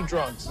 Don't do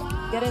drugs.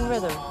 Get in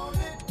rhythm.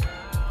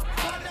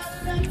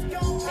 There you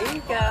go. There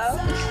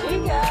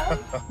you go.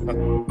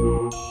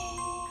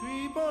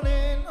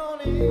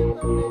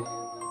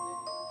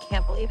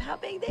 Can't believe how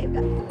big they've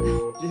got.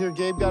 Did you hear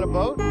Gabe got a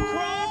boat?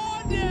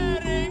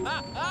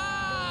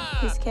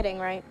 He's kidding,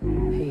 right?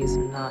 He's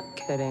not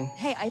kidding.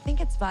 Hey, I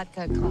think it's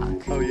vodka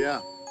o'clock. Oh,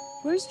 yeah.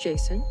 Where's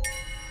Jason?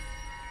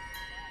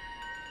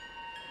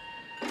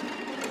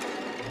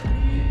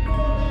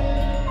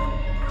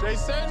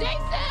 Jason?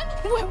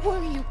 Where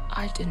were you?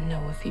 I didn't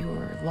know if you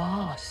were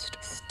lost.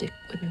 Stick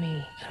with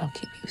me, and I'll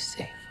keep you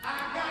safe.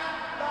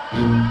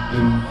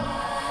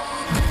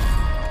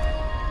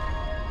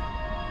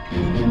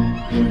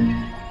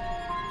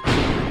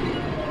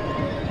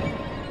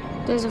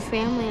 There's a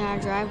family in our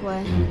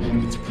driveway.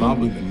 It's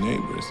probably the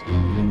neighbors.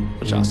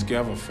 But y'all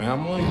scared of a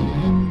family?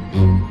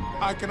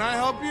 Hi, can I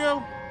help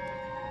you?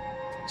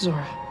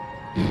 Zora,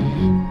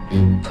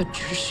 put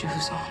your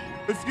shoes on.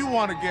 If you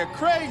want to get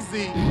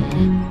crazy,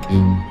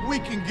 we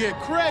can get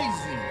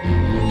crazy.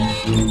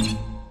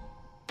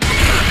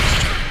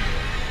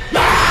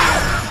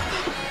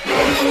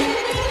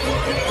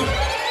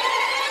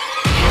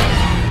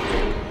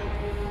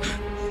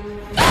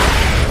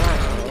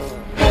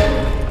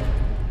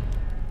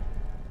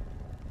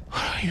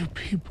 What are you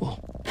people?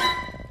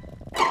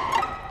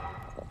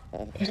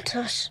 It's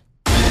us.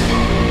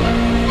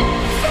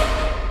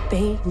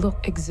 They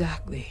look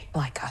exactly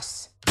like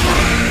us.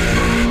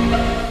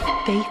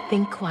 They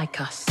think like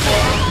us.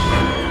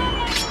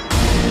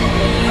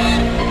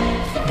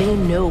 They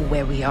know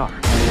where we are.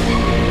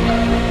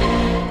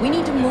 We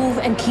need to move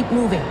and keep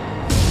moving.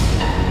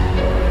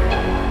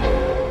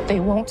 They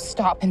won't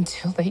stop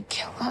until they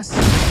kill us.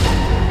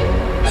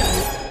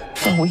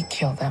 Or we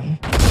kill them.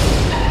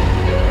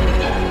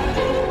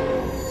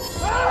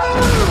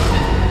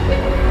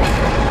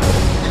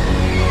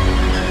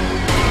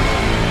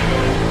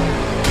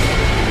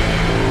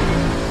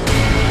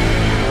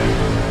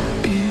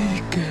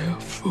 Be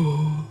careful.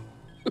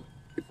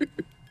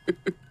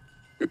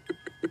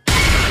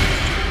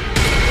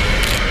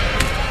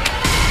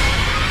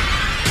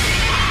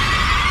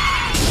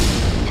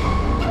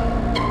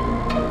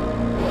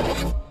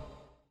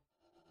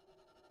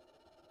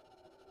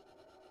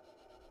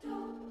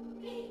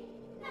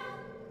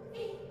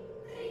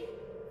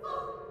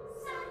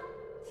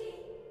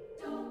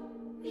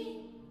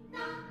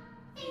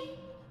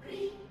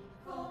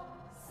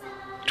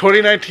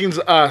 2019's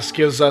Us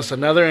gives us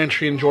another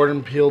entry in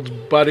Jordan Peele's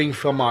budding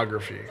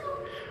filmography.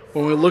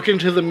 When we look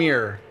into the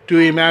mirror, do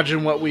we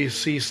imagine what we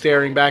see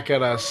staring back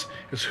at us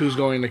is who's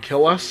going to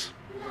kill us?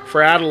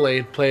 For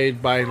Adelaide, played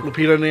by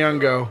Lupita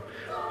Nyong'o,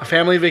 a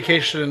family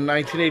vacation in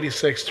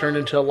 1986 turned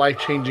into a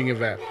life-changing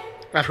event.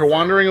 After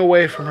wandering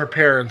away from her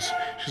parents,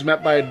 she's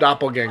met by a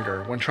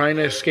doppelganger when trying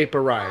to escape a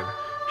ride.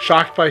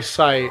 Shocked by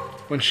sight,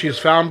 when she is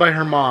found by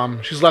her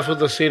mom, she's left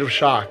with a state of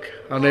shock,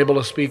 unable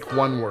to speak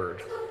one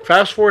word.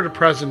 Fast forward to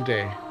present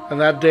day, and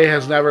that day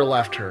has never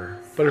left her.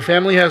 But her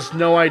family has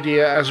no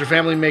idea, as her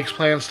family makes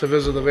plans to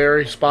visit the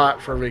very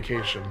spot for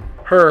vacation.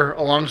 Her,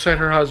 alongside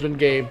her husband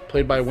Gabe,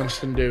 played by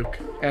Winston Duke,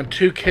 and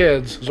two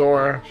kids,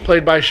 Zora,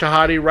 played by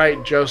Shahadi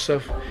Wright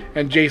Joseph,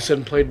 and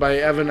Jason, played by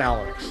Evan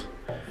Alex.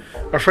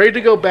 Afraid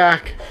to go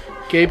back,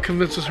 Gabe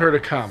convinces her to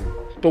come.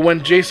 But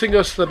when Jason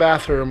goes to the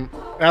bathroom,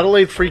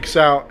 Adelaide freaks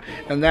out,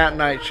 and that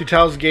night she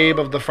tells Gabe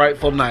of the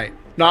frightful night.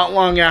 Not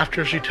long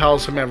after she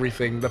tells him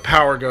everything, the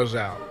power goes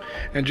out,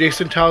 and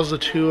Jason tells the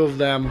two of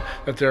them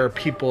that there are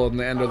people in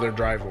the end of their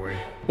driveway.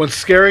 When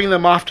scaring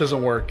them off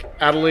doesn't work,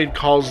 Adelaide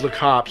calls the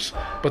cops,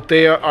 but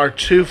they are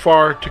too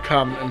far to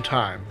come in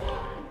time.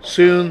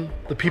 Soon,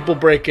 the people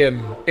break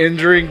in,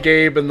 injuring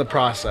Gabe in the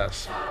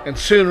process, and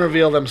soon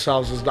reveal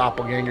themselves as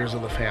doppelgangers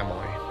of the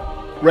family.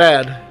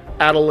 Red,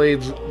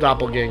 Adelaide's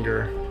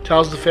doppelganger,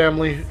 tells the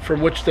family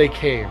from which they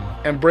came,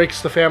 and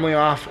breaks the family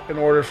off in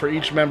order for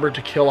each member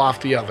to kill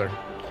off the other.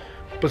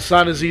 But it's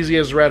not as easy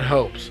as Red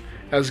hopes.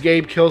 As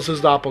Gabe kills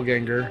his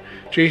doppelganger,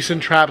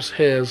 Jason traps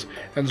his,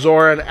 and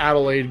Zora and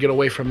Adelaide get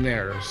away from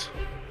theirs.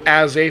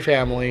 As a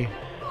family,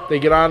 they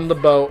get on the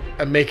boat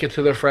and make it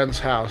to their friend's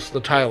house,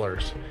 the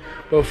Tylers.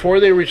 But before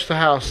they reach the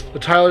house, the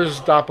Tylers'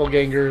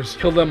 doppelgangers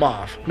kill them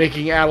off,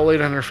 making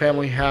Adelaide and her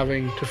family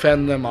having to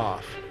fend them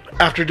off.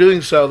 After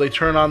doing so, they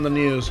turn on the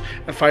news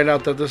and find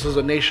out that this is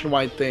a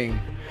nationwide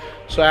thing.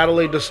 So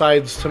Adelaide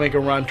decides to make a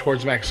run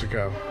towards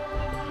Mexico.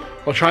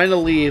 While trying to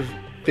leave,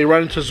 they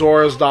run into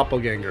Zora's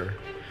doppelganger,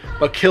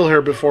 but kill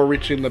her before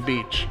reaching the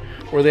beach,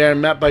 where they are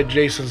met by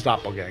Jason's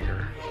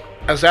doppelganger.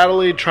 As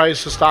Adelaide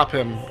tries to stop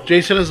him,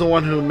 Jason is the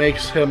one who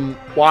makes him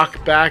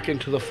walk back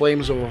into the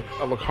flames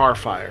of a car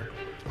fire.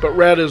 But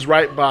Red is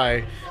right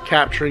by,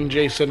 capturing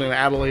Jason, and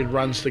Adelaide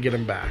runs to get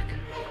him back.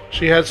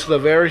 She heads to the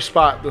very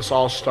spot this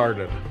all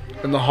started,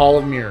 in the Hall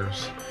of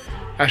Mirrors,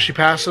 as she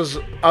passes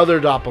other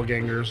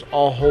doppelgangers,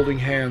 all holding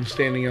hands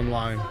standing in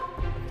line.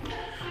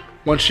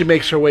 Once she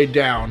makes her way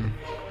down,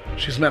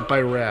 she's met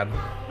by Red,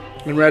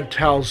 and Red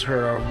tells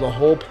her of the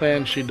whole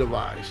plan she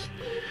devised,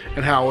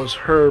 and how it was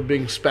her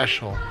being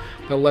special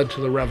that led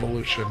to the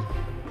revolution.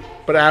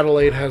 But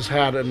Adelaide has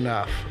had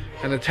enough,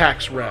 and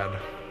attacks Red.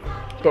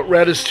 But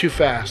Red is too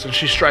fast, and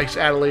she strikes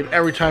Adelaide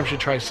every time she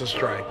tries to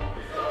strike.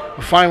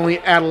 But finally,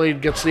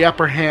 Adelaide gets the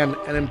upper hand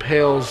and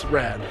impales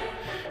Red.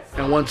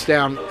 And once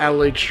down,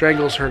 Adelaide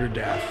strangles her to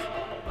death.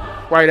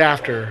 Right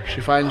after, she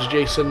finds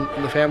Jason,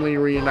 and the family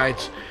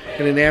reunites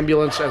in an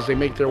ambulance as they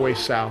make their way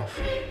south.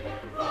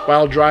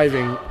 While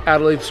driving,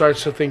 Adelaide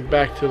starts to think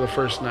back to the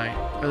first night,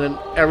 and then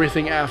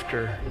everything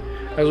after,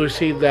 as we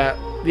see that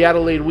the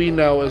Adelaide we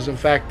know is in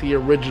fact the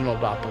original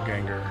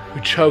doppelganger,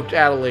 who choked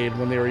Adelaide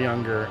when they were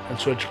younger and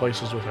switched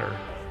places with her.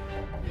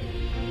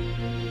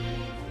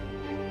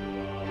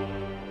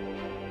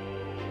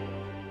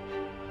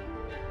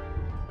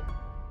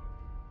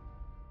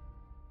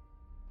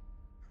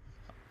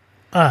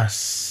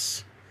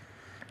 Us.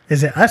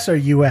 Is it Us or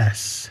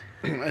US?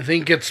 I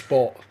think it's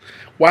both.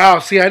 Wow,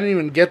 see, I didn't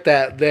even get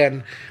that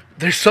then.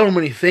 There's so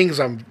many things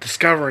I'm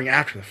discovering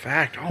after the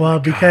fact. Oh well,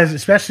 because,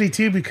 especially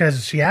too,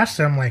 because she asked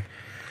them, like,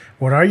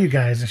 what are you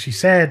guys? And she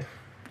said,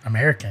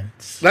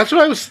 Americans. That's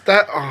what I was,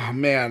 oh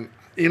man.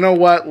 You know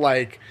what,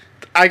 like,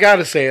 I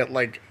gotta say it,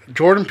 like,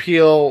 Jordan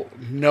Peele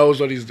knows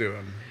what he's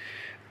doing.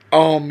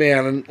 Oh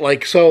man, and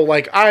like, so,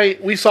 like,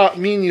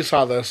 me and you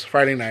saw this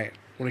Friday night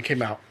when it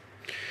came out.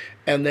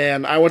 And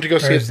then I went to go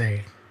see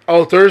it.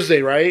 Oh,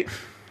 Thursday, right?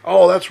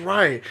 Oh, that's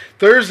right.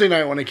 Thursday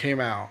night when it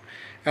came out.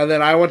 And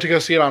then I went to go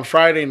see it on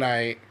Friday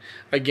night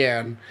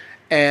again.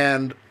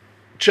 And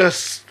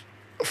just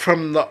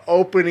from the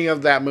opening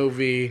of that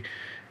movie,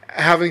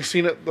 having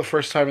seen it the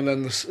first time and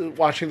then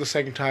watching the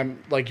second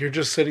time, like, you're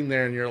just sitting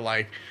there and you're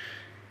like,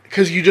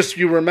 because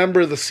you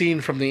remember the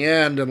scene from the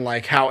end and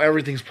like how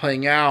everything's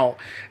playing out.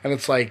 And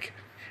it's like,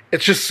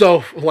 it's just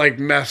so like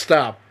messed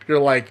up. You're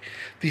like,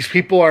 these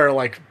people are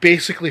like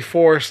basically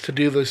forced to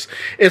do this.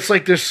 It's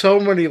like there's so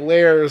many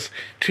layers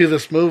to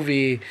this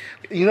movie.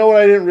 You know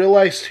what I didn't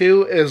realize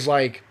too is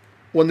like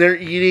when they're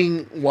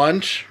eating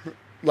lunch,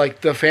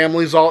 like the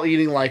family's all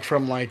eating like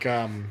from like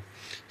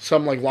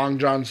some like Long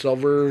John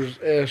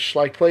Silver's-ish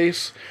like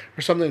place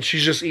or something.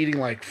 She's just eating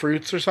like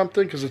fruits or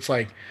something because it's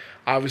like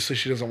obviously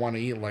she doesn't want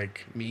to eat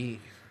like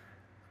meat.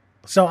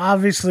 So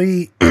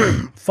obviously,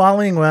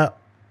 following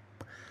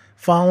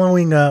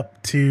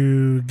up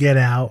to Get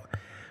Out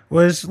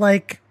was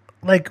like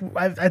I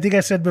think I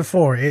said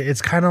before,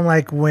 it's kind of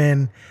like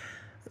when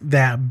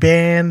that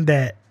band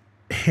that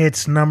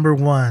hits number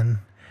one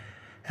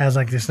has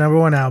like this number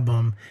one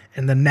album,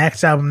 and the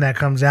next album that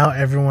comes out,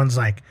 everyone's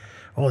like,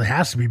 "Oh, it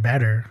has to be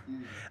better,"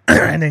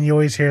 and then you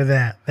always hear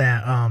that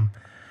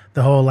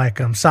the whole like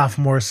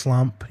sophomore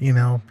slump, you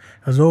know,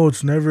 as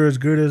it's never as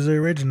good as the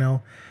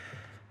original.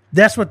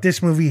 That's what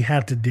this movie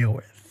had to deal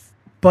with.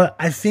 But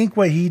I think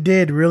what he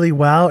did really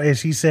well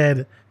is he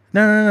said,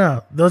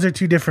 no, those are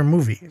two different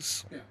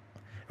movies. Yeah.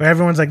 Where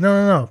everyone's like,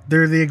 no,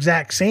 they're the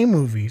exact same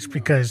movies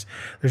because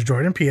there's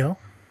Jordan Peele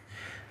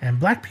and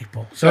black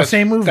people. So that's,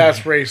 same movie. That's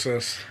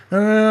racist.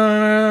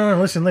 No.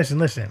 Listen.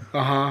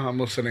 I'm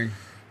listening.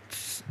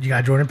 You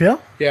got Jordan Peele?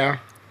 Yeah.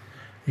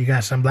 You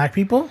got some black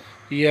people?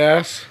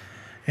 Yes.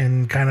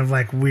 And kind of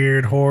like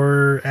weird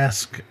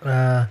horror-esque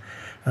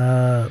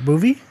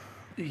movie?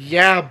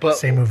 Yeah, but...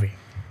 Same movie.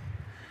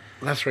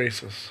 That's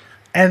racist.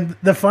 And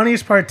the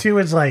funniest part, too,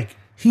 is like,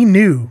 he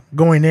knew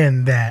going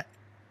in that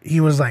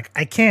he was like,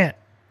 I can't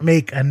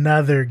make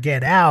another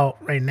Get Out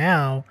right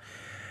now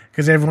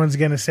because everyone's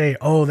going to say,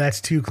 oh, that's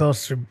too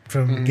close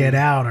from Get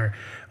Out, or,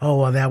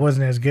 oh, well, that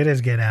wasn't as good as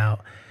Get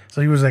Out.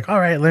 So he was like, all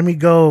right, let me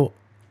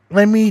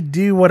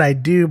do what I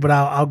do, but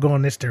I'll go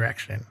in this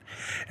direction.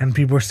 And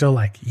people were still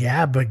like,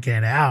 yeah, but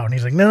Get Out. And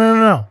he's like,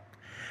 no.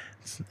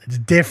 It's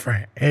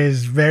different. It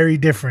is very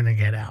different to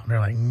Get Out. And they're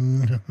like,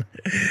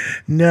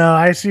 no,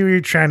 I see what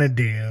you're trying to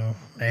do.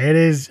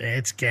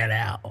 It's Get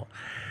Out.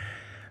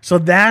 So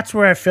that's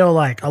where I feel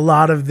like a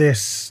lot of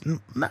this,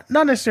 not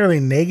necessarily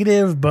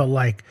negative, but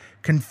like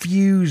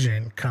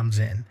confusion comes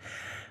in.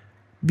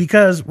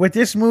 Because with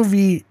this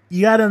movie,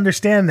 you got to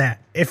understand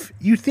that if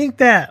you think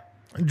that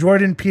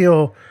Jordan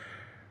Peele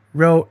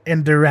wrote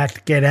and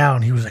directed Get Out,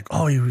 and he was like,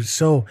 oh, he was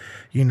so,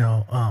 he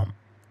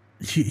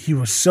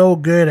was so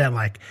good at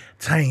like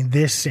tying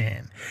this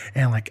in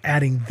and like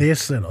adding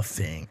this little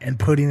thing and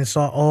putting this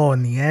all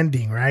in the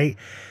ending, right?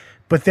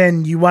 But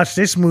then you watch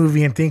this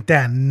movie and think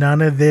that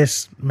none of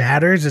this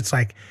matters. It's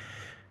like,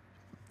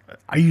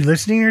 are you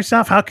listening to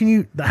yourself? How do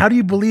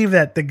you believe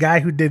that the guy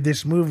who did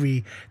this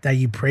movie that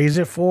you praise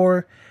it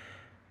for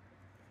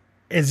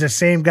is the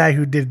same guy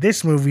who did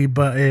this movie,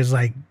 but is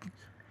like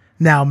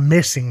now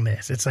missing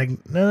this? It's like,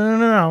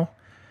 no.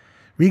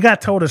 We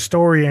got told a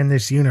story in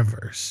this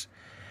universe.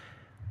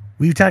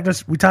 We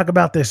talk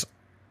about this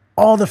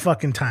all the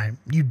fucking time.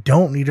 You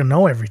don't need to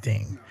know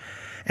everything.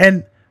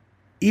 And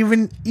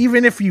even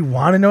if you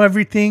want to know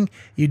everything,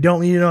 you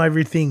don't need to know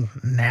everything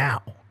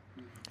now.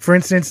 For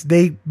instance,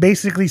 they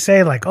basically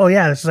say like, oh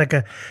yeah, this is like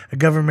a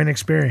government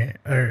experiment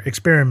or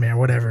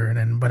whatever, and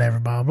then whatever,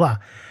 blah, blah, blah.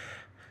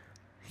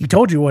 He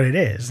told you what it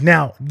is.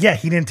 Now, yeah,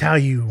 he didn't tell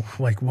you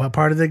like what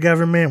part of the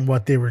government,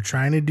 what they were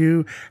trying to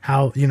do,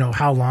 how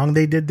long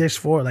they did this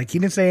for. Like, he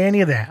didn't say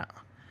any of that.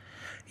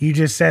 He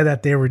just said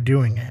that they were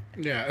doing it.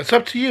 Yeah, it's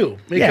up to you.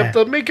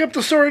 Make up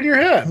the story in your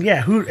head.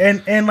 Yeah,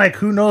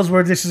 who knows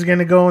where this is going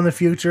to go in the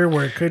future,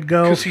 where it could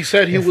go. Because he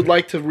said he would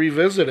like to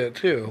revisit it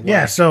too. Like,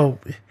 yeah, so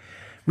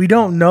we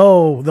don't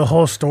know the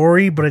whole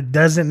story, but it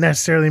doesn't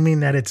necessarily mean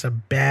that it's a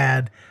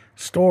bad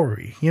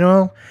story,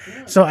 Yeah.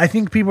 So I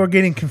think people are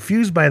getting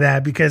confused by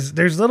that because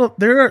there are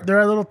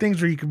little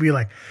things where you could be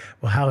like,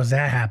 well, how does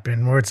that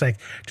happen? Where it's like,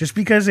 just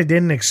because they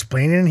didn't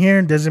explain it in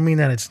here doesn't mean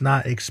that it's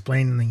not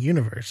explained in the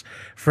universe.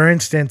 For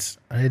instance,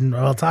 and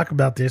I'll talk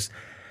about this,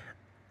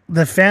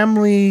 the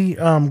family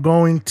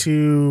going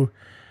to,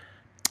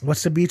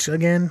 what's the beach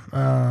again?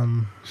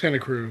 Santa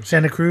Cruz.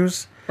 Santa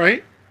Cruz?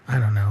 Right? I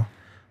don't know.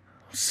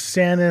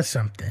 Santa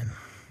something.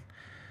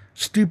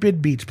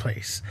 Stupid beach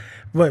place.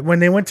 But when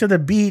they went to the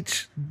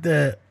beach,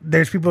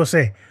 there's people who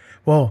say,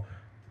 well,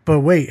 but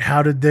wait,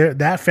 how did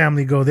that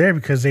family go there?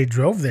 Because they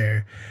drove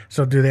there.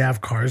 So do they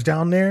have cars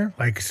down there?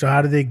 Like, so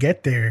how did they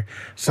get there?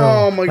 So,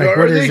 oh my God,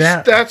 are they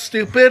that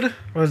stupid?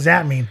 What does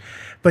that mean?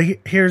 But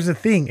here's the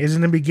thing, is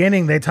in the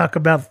beginning, they talk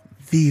about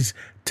these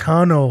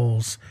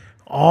tunnels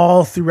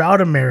all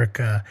throughout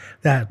America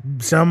that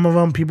some of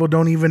them people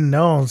don't even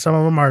know, and some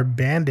of them are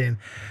abandoned.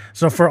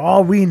 So for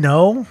all we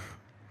know,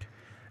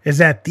 is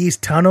that these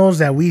tunnels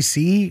that we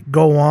see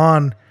go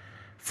on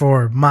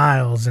for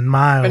miles and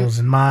miles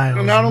and miles.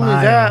 And not only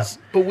that,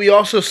 but we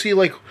also see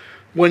like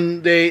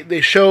when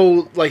they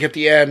show like at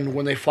the end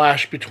when they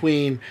flash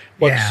between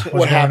what's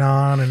going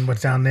on and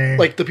what's down there.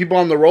 Like the people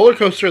on the roller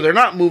coaster, they're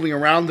not moving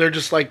around. They're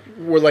just like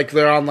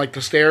they're on like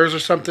the stairs or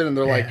something, and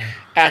they're like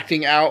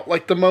acting out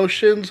like the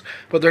motions,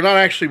 but they're not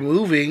actually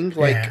moving.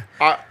 Like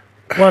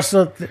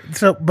Well,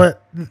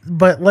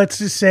 but let's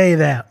just say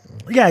that,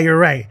 yeah, you're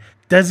right.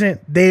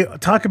 Doesn't they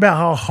talk about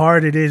how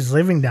hard it is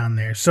living down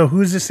there? So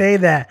who's to say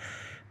that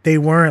they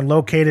weren't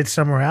located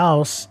somewhere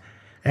else,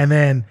 and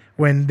then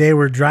when they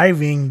were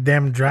driving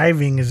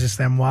is just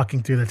them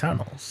walking through the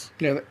tunnels?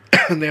 Yeah,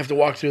 and they have to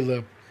walk through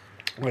the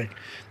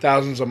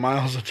thousands of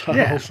miles of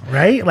tunnels. Yeah,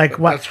 right? Like,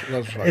 what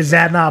that's right. is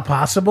that not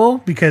possible?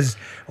 Because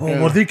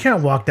well, they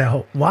can't walk that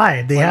whole.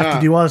 Why? They have not?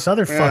 to do all this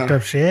other fucked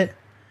up shit.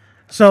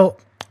 So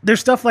there's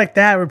stuff like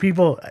that where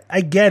people, I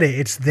get it,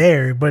 it's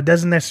there, but it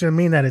doesn't necessarily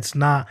mean that it's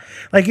not.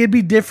 Like, it'd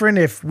be different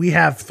if we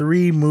have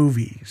 3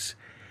 movies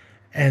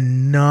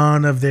and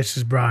none of this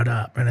is brought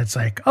up. And it's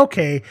like,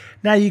 okay,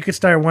 now you could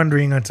start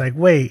wondering, it's like,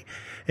 wait,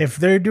 if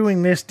they're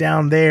doing this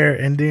down there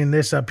and doing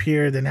this up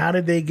here, then how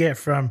did they get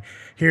from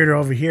here to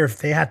over here? If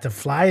they had to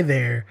fly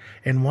there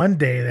in one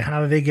day, then how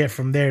did they get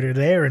from there to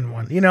there in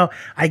one? You know,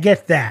 I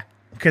get that.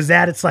 Because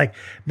that, it's like,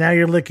 now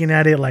you're looking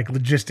at it like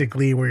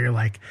logistically where you're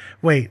like,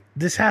 wait,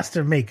 this has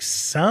to make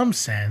some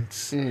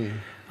sense. And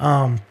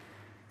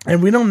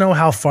we don't know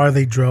how far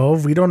they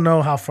drove. We don't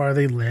know how far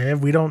they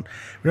live. We don't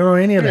know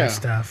any of that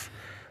stuff.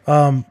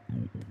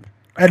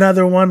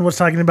 Another one was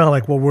talking about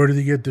like, well, where did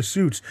they get the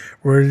suits?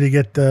 Where did they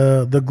get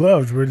the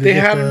gloves? Where did they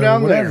get had them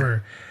down whatever?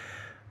 There.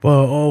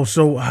 Well,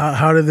 so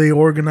how do they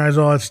organize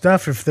all that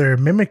stuff if they're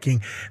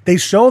mimicking? They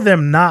show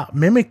them not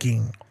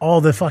mimicking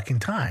all the fucking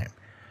time.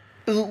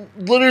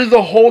 Literally,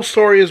 the whole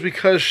story is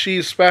because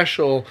she's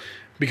special,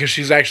 because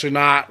she's actually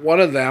not one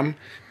of them.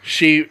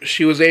 She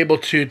was able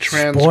to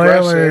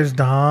transgress. Spoilers,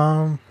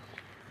 Dom.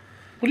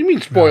 What do you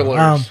mean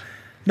spoilers?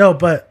 No,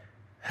 but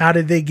how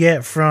did they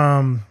get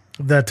from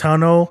the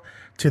tunnel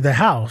to the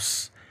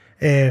house?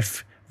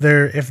 If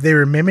they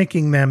were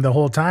mimicking them the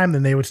whole time,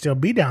 then they would still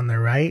be down there,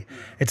 right?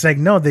 It's like,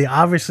 no, they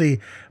obviously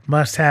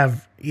must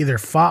have either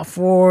fought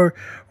for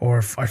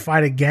or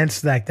fight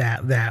against like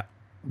that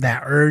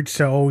urge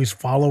to always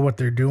follow what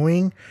they're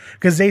doing,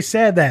 because they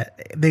said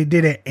that they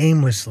did it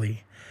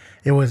aimlessly.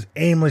 It was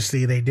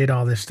aimlessly they did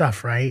all this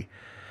stuff, right?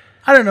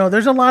 I don't know.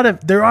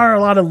 There are a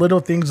lot of little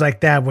things like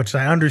that, which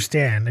I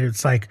understand.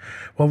 It's like,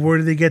 well, where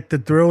did they get the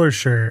Thriller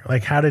shirt?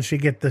 Like, how did she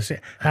get this?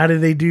 How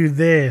did they do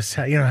this?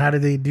 How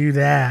did they do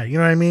that? You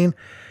know what I mean?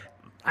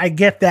 I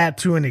get that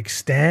to an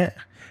extent,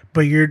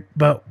 but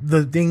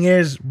the thing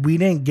is, we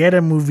didn't get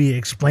a movie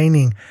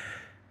explaining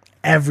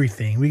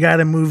everything. We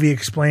got a movie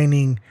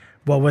explaining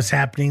what was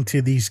happening to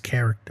these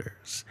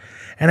characters.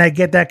 And I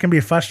get that can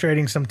be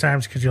frustrating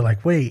sometimes because you're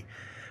like, wait,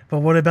 but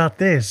what about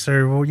this?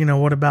 Or,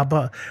 what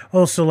about,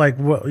 also like,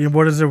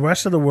 what is the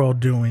rest of the world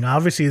doing?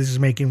 Obviously this is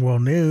making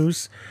world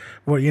news.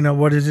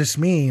 What does this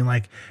mean?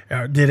 Like,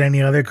 did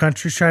any other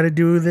countries try to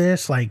do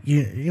this? Like,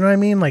 you know what I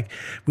mean? Like,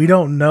 we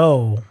don't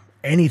know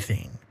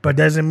anything, but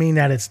doesn't mean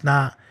that it's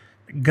not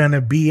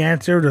gonna be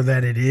answered or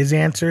that it is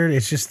answered.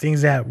 It's just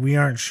things that we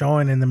aren't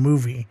showing in the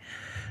movie.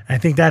 I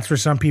think that's where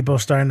some people are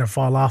starting to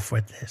fall off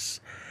with this.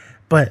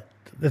 But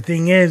the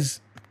thing is,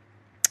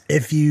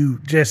 if you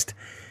just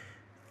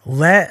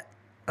let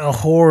a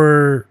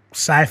horror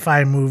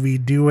sci-fi movie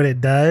do what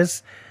it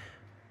does,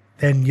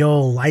 then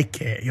you'll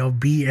like it. You'll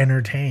be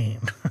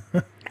entertained.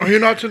 Are you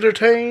not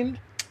entertained?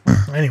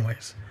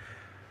 Anyways.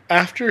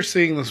 After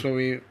seeing this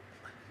movie,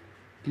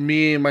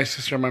 me and my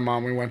sister and my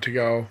mom, we went to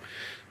go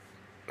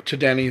to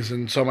Denny's,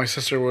 and so my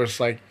sister was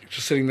like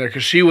just sitting there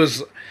because she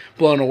was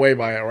blown away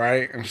by it,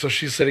 right? And so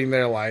she's sitting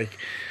there like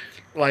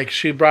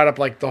she brought up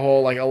like the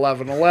whole like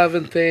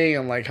 11/11 thing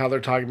and like how they're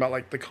talking about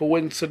like the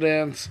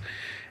coincidence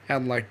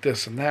and like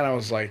this and that. I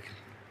was like,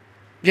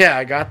 yeah,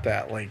 I got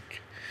that.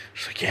 Like,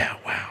 she's like, yeah,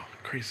 wow,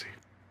 crazy.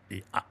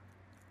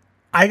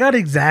 I got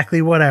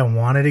exactly what I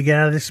wanted to get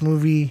out of this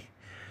movie.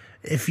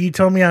 If you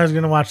told me I was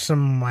gonna watch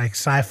some like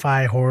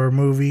sci-fi horror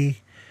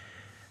movie,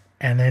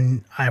 and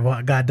then I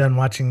got done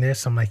watching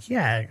this, I'm like,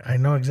 yeah, I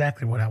know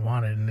exactly what I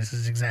wanted, and this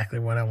is exactly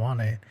what I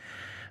wanted.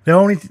 The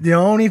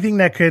only thing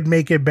that could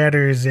make it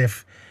better is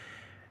if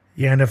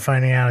you end up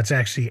finding out it's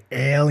actually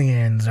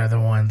aliens are the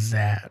ones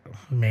that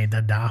made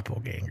the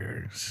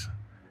doppelgangers.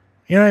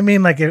 You know what I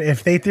mean? Like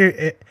if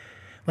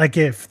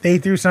they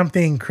threw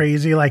something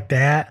crazy like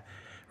that,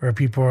 where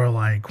people are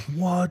like,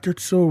 "What?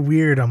 That's so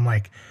weird." I'm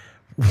like,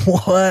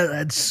 what?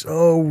 That's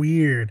so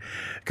weird.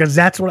 Because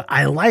that's what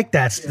I like.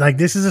 That's like,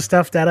 this is the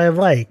stuff that I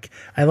like.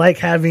 I like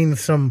having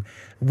some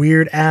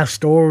weird ass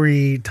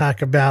story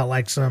talk about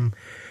like some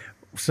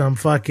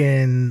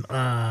fucking,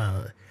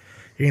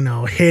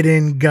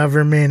 hidden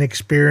government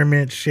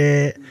experiment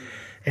shit,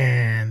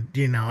 and,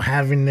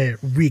 having to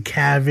wreak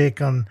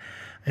havoc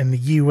in the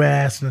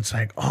U.S. and it's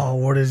like, oh,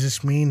 what does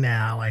this mean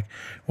now? Like,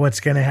 what's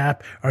gonna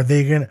happen? Are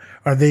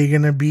they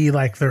gonna be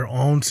like their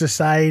own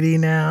society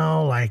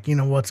now? Like,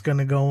 what's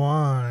gonna go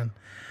on?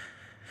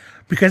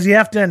 Because you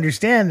have to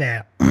understand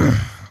that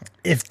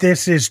if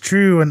this is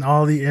true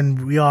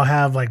and we all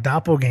have like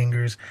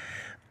doppelgangers,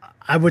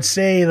 I would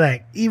say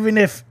like even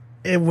if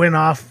it went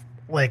off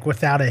like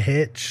without a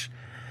hitch,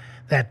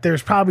 that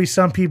there's probably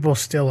some people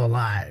still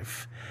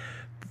alive.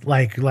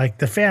 like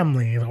The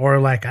Family, or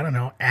like, I don't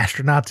know,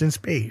 Astronauts in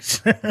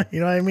Space. You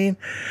know what I mean?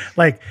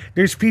 Like,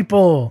 there's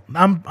people,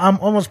 I'm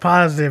almost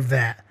positive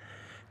that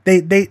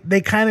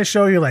they kind of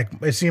show you, like,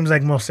 it seems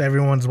like most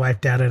everyone's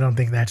wiped out. I don't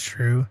think that's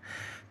true.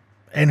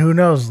 And who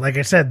knows? Like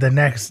I said, the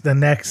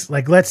next,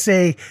 like, let's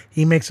say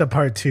he makes a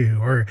part 2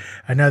 or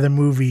another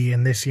movie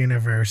in this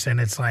universe, and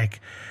it's like,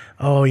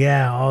 oh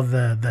yeah, all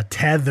the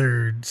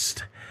tethers,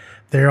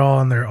 they're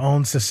all in their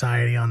own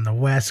society on the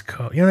West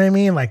Coast. You know what I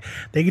mean? Like,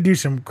 they could do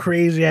some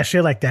crazy ass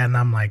shit like that, and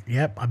I'm like,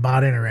 yep, I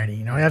bought in already.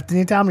 You know, you have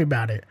to tell me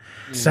about it.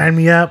 Sign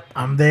me up.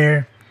 I'm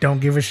there.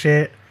 Don't give a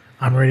shit.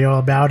 I'm ready all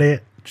about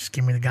it. Just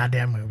give me the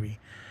goddamn movie.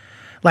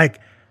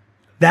 Like,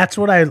 that's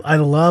what I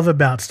love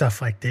about stuff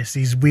like this.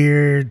 These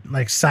weird,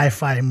 like,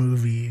 sci-fi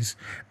movies.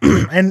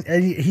 And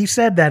he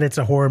said that it's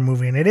a horror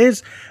movie, and it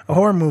is a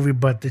horror movie,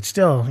 but it's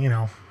still, you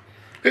know,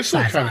 It's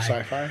still sci-fi. kind of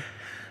sci-fi.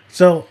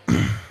 So,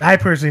 I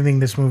personally think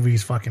this movie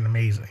is fucking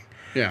amazing.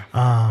 Yeah.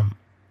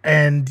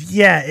 And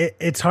yeah,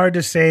 it's hard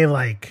to say,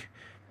 like,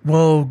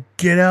 well,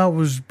 Get Out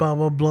was blah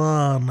blah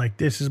blah, and like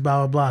this is blah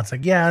blah blah. It's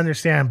like, yeah, I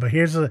understand, but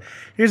here's the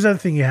other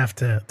thing you have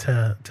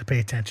to pay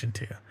attention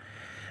to,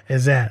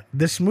 is that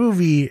this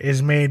movie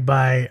is made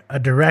by a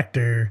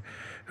director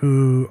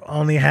who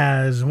only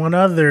has one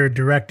other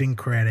directing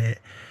credit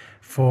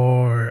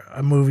for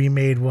a movie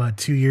made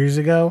 2 years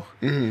ago.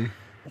 Mm-hmm.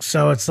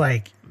 So it's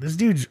like, this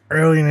dude's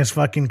early in his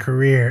fucking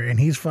career, and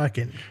he's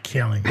fucking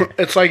killing it.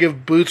 It's like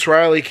if Boots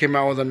Riley came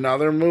out with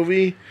another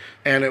movie,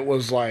 and it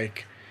was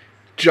like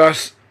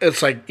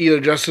it's like either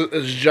just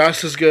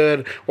as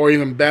good or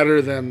even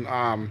better than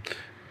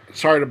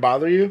Sorry to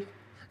Bother You.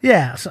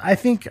 Yeah, so I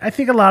think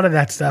a lot of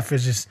that stuff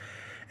is just,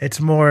 it's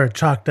more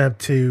chalked up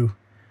to,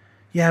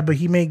 yeah, but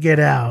he made Get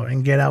Out,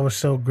 and Get Out was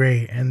so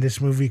great, and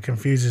this movie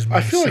confuses me.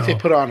 I feel like so they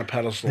put it on a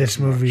pedestal. this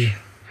too much. movie.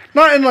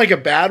 Not in like a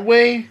bad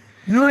way.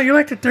 You know what? You're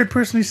like the third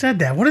person who said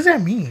that. What does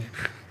that mean?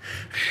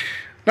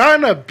 Not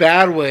in a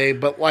bad way,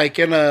 but like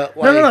in a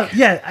like, No.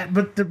 Yeah,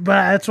 but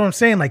that's what I'm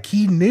saying. Like,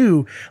 he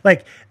knew,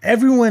 like,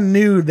 everyone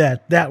knew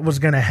that was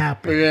gonna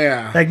happen.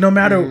 Yeah. Like, no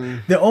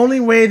matter the only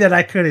way that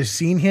I could have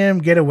seen him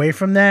get away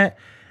from that,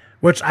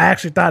 which I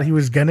actually thought he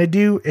was gonna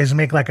do, is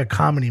make like a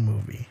comedy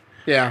movie.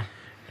 Yeah.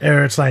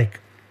 Or it's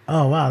like,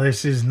 oh wow,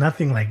 this is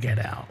nothing like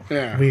Get Out.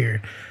 Yeah.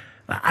 Weird.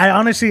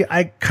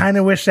 I kind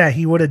of wish that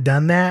he would have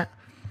done that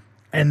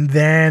and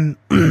then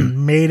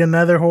made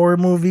another horror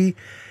movie,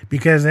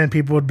 because then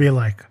people would be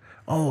like,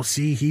 oh,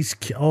 see,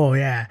 oh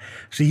yeah,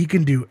 so he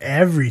can do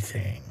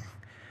everything.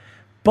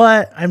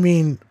 But I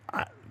mean,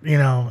 you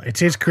know,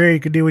 it's his career. He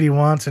could do what he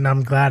wants, and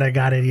I'm glad I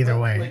got it either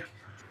way.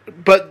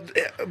 But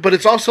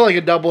it's also like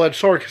a double-edged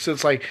sword, because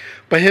it's like,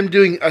 by him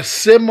doing a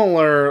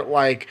similar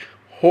like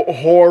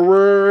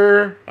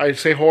horror, I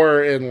say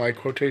horror in like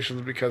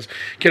quotations because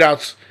Get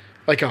Out's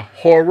like a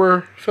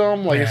horror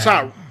film. Like, it's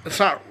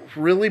not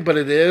really, but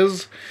it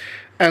is.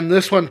 And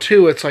this one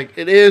too, it's like,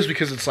 it is,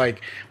 because it's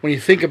like, when you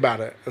think about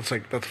it, it's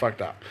like, that's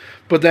fucked up.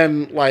 But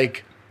then,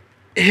 like,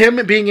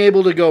 him being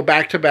able to go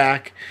back to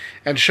back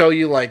and show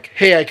you, like,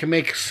 hey, I can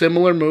make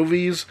similar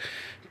movies,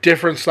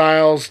 different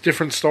styles,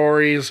 different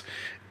stories,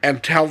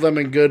 and tell them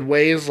in good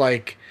ways,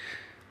 like,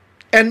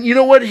 and you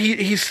know what?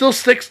 He still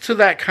sticks to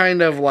that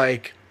kind of,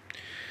 like,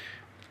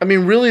 I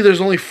mean, really,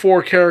 there's only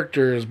 4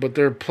 characters, but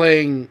they're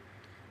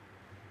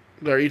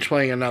each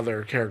playing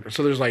another character.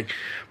 So there's like,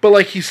 but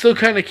like, he still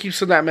kind of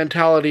keeps in that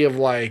mentality of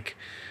like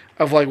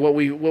what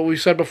we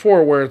said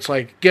before, where it's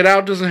like, Get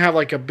Out doesn't have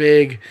like a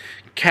big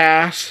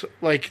cast,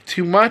 like,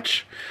 too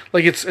much.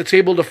 Like, it's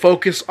able to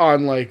focus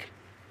on like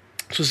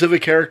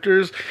specific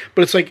characters,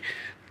 but it's like,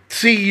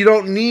 see, you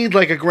don't need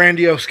like a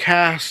grandiose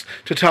cast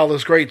to tell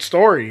this great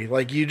story.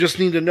 Like, you just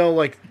need to know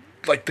like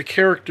the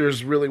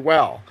characters really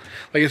well.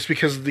 Like, it's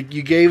because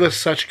you gave us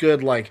such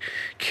good like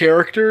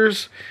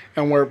characters,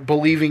 and we're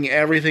believing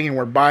everything, and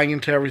we're buying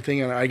into everything.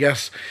 And I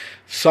guess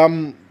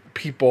some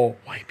people,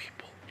 white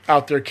people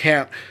out there,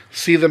 can't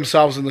see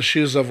themselves in the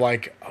shoes of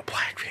like a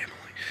black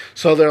family,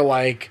 so they're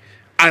like,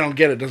 I don't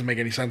get it. It doesn't make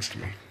any sense to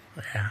me.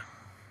 Yeah.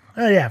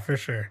 Oh yeah, for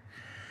sure.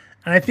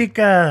 And I think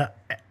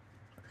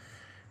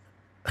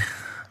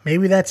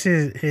maybe that's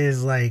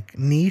his like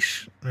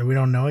niche. We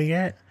don't know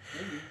yet.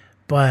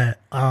 But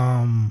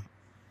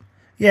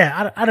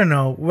yeah, I don't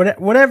know.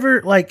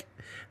 Whatever. Like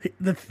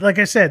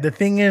I said, the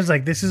thing is,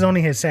 like, this is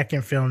only his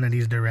second film that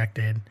he's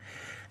directed,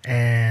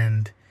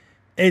 and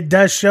it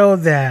does show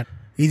that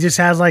he just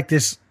has like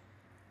this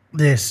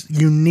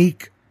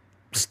unique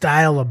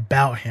style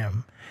about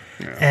him,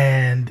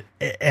 and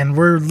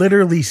we're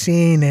literally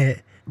seeing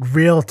it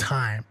real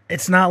time.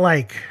 It's not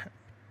like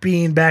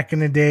being back in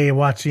the day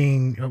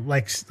watching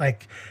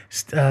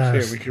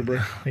Stanley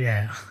Kubrick.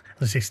 Yeah,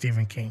 let's say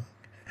Stephen King.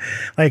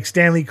 Like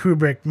Stanley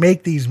Kubrick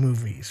make these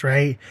movies,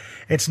 right?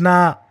 It's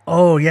not,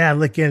 oh yeah,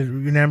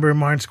 remember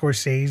Martin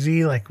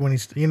Scorsese, like when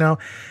he's, you know,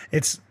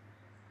 it's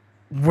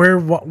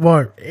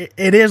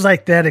it is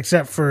like that,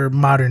 except for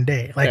modern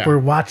day. Like, we're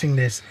watching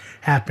this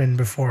happen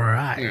before our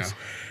eyes,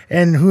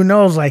 and who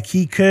knows? Like,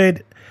 he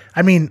could.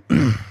 I mean,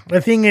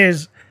 the thing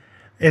is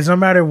no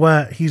matter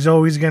what, he's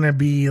always gonna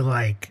be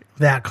like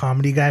that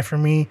comedy guy for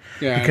me.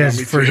 Yeah, because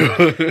me for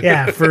too.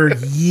 for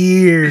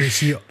years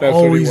he what he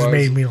always was.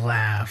 made me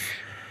laugh.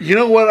 You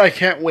know what I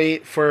can't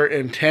wait for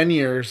in 10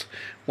 years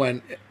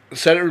when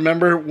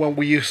remember when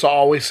we used to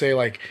always say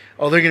like,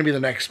 oh, they're going to be the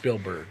next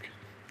Spielberg.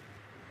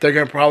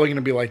 They're probably going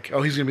to be like,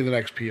 oh, he's going to be the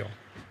next Peele.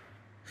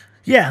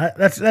 Yeah,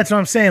 that's what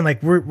I'm saying.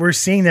 Like we're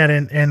seeing that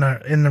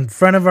in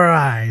front of our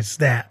eyes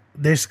that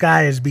this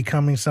guy is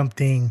becoming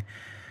something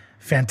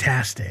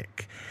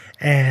fantastic.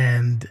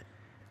 And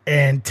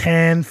in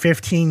 10,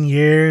 15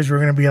 years, we're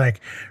going to be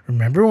like,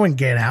 remember when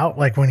Get Out,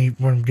 like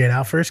when Get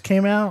Out first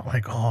came out?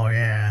 Like, oh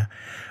yeah,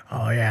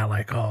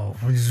 like, oh,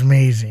 it was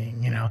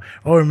amazing, you know?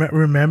 Oh,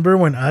 remember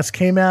when Us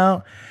came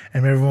out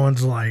and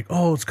everyone's like,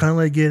 oh, it's kind of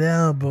like Get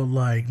Out, but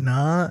like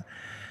not.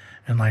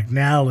 And like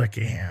now look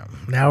at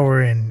him. Now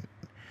we're in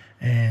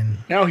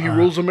now he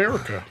rules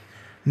America.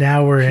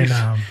 Now we're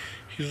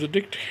He's a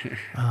dictator.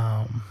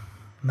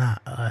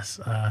 Not us,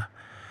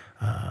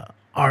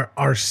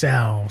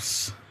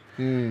 ourselves.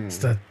 It's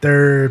the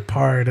third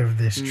part of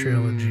this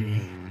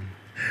trilogy.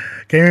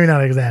 Okay, maybe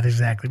not that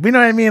exactly. But you know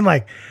what I mean?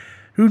 Like,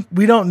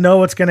 we don't know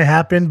what's going to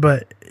happen,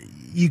 but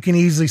you can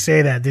easily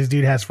say that this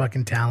dude has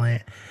fucking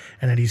talent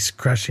and that he's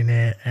crushing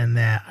it and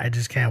that I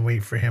just can't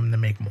wait for him to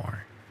make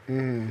more.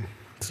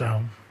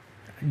 So,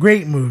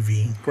 great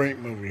movie. Great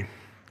movie.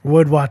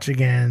 Would watch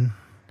again.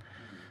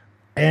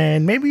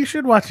 And maybe you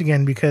should watch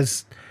again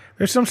because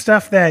there's some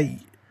stuff that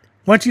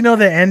once you know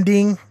the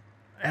ending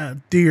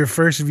through your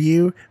first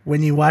view,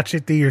 when you watch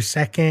it through your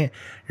second,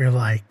 you're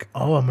like,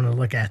 oh, I'm going to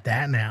look at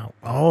that now.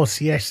 Oh,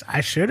 see,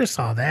 I should have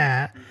saw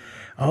that.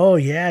 Oh,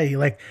 yeah. You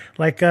like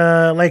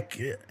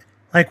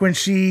when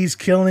she's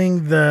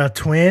killing the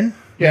twin.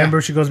 Yeah.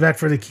 Remember, she goes back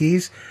for the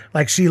keys.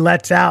 Like she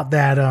lets out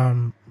that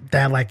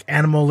like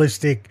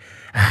animalistic,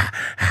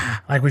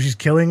 like when she's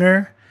killing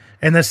her.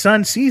 And the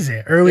son sees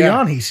it. Early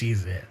on, he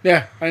sees it.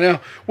 Yeah, I know.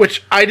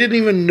 Which I didn't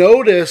even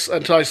notice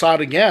until I saw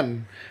it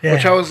again. Yeah.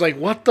 Which I was like,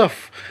 what the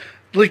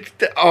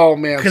oh,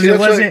 man. Because it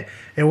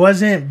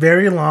wasn't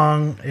very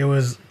long. It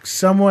was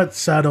somewhat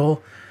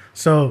subtle.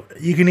 So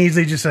you can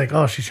easily just like,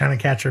 oh, she's trying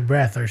to catch her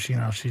breath. Or, she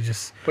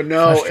just... But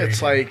no, frustrated.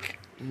 it's like,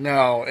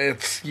 no,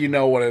 it's, you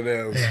know what it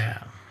is.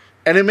 Yeah.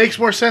 And it makes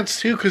more sense,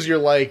 too, because you're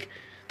like,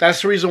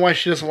 that's the reason why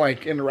she doesn't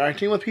like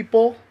interacting with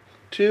people,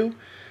 too.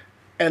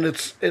 And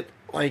this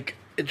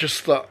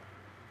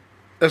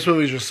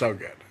movie's just so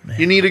good. Man.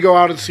 You need to go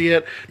out and see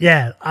it.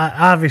 Yeah,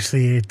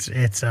 obviously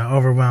it's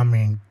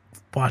overwhelming.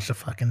 Watch the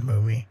fucking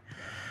movie.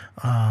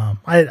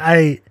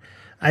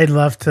 I'd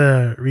love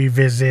to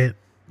revisit,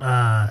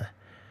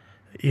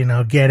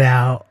 Get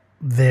Out,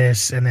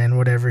 this, and then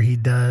whatever he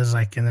does,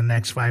 like in the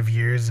next 5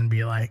 years, and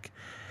be like,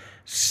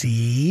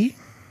 see,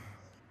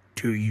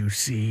 do you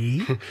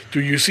see?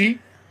 Do you see?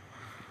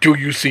 Do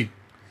you see?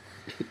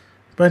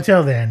 But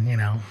until then,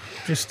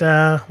 just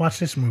watch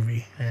this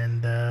movie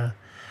and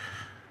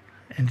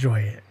enjoy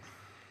it.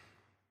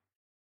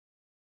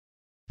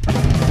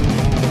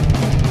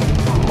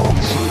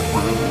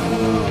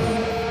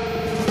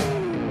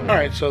 All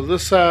right, so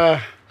this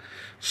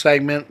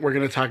segment, we're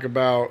going to talk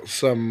about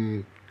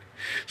some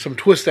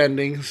twist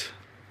endings.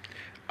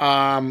 They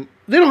don't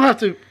have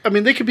to... I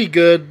mean, they could be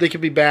good. They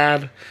could be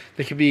bad.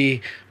 They could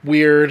be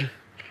weird.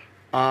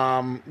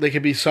 They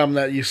could be some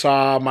that you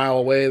saw a mile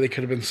away. They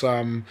could have been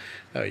some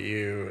that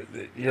you're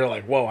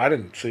like, whoa, I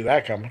didn't see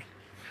that coming.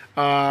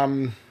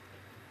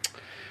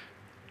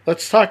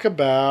 Let's talk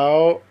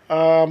about...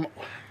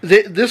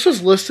 this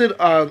was listed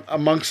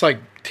amongst, like,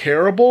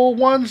 terrible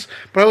ones,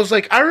 but I was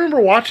like, I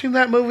remember watching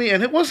that movie,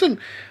 and it wasn't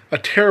a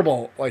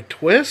terrible, like,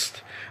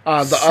 twist.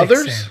 The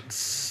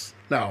others?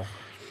 No.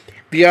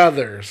 The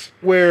others,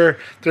 where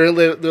they're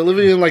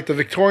living in, like, the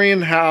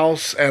Victorian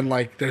house, and,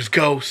 like, there's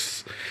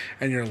ghosts,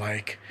 and you're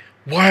like,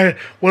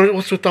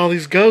 what's with all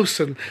these ghosts,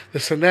 and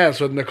this and that?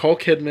 So with Nicole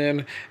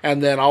Kidman,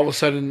 and then all of a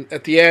sudden,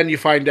 at the end, you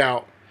find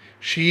out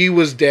she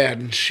was dead,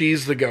 and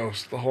she's the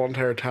ghost the whole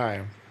entire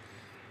time.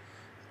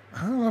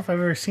 I don't know if I've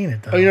ever seen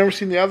it, though. Oh, you never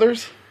seen the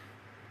others?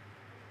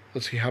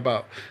 Let's see, how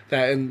about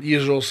that in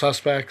Usual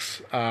Suspects,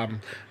 it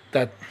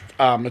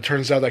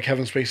turns out that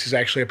Kevin Spacey's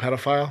actually a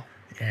pedophile?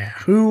 Yeah,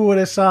 who would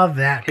have saw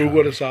that coming? Who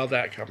would have saw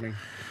that coming?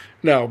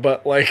 No,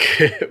 but like,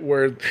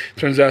 where it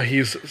turns out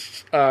he's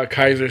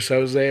Kaiser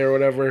Soze or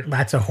whatever.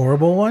 That's a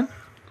horrible one?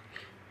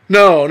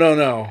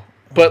 No.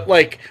 But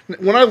like,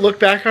 when I look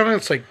back on it,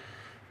 it's like,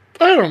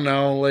 I don't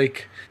know,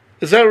 like,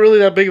 is that really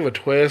that big of a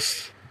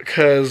twist?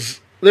 Because...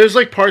 there's,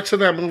 like, parts in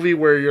that movie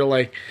where you're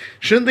like,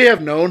 shouldn't they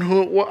have known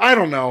who it was? I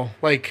don't know.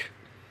 Like,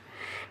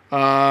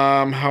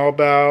 how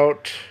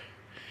about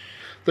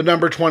the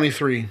number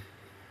 23?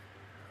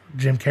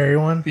 Jim Carrey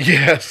one?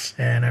 Yes.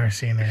 Yeah, I've never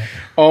seen it.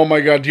 Oh, my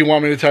God. Do you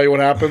want me to tell you what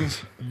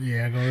happens?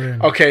 Yeah, go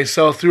ahead. Okay,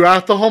 so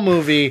throughout the whole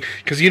movie,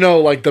 because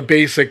like, the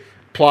basic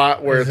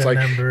plot where it's like,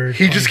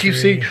 he just keeps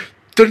seeing...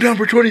 the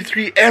number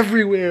 23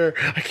 everywhere.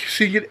 I keep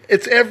seeing it.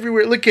 It's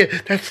everywhere. Look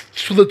at that's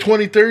for the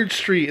 23rd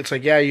Street. It's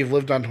like, yeah, you've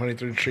lived on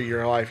 23rd Street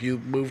your whole life. You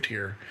moved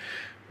here.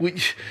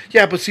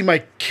 Yeah, but see,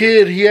 my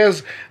kid, he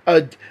has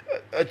a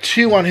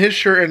 2 on his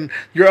shirt, and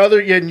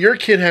your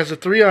kid has a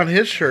 3 on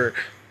his shirt.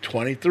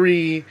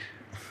 23.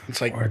 It's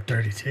like, or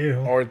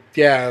 32. or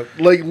yeah,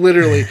 like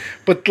literally.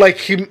 But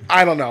like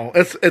I don't know.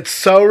 It's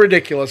so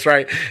ridiculous,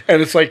 right?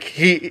 And it's like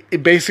he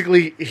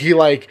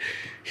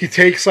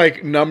takes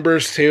like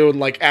numbers too and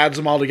like adds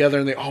them all together,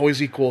 and they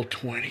always equal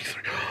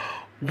 23.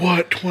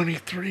 What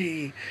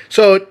 23?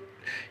 So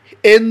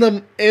in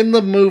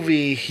the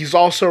movie, he's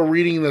also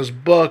reading this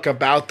book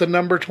about the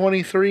number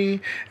 23,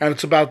 and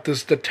it's about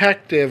this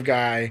detective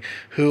guy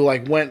who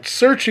like went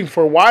searching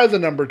for why the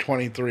number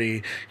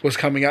 23 was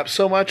coming up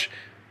so much.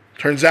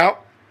 Turns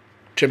out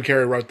Jim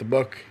Carrey wrote the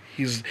book.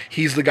 He's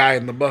the guy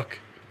in the book.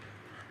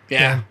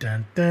 Yeah.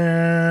 Dun, dun,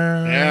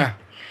 dun. Yeah.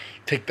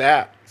 Take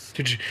that.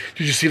 Did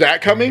you see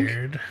that coming?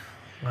 Weird.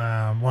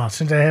 Well,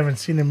 since I haven't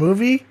seen the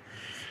movie,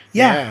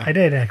 yeah, I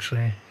did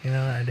actually.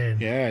 I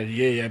did. Yeah.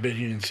 I bet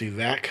you didn't see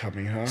that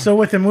coming, huh? So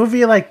with a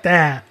movie like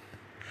that,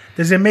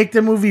 does it make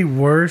the movie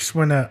worse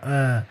when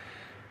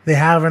they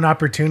have an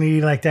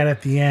opportunity like that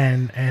at the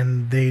end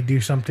and they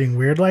do something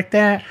weird like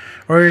that,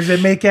 or does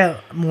it make it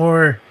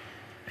more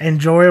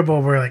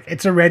enjoyable where like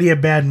it's already a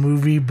bad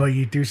movie, but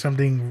you do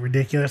something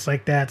ridiculous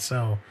like that?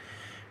 So,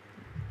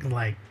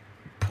 like,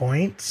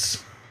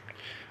 points.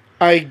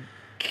 I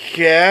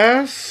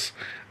guess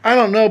I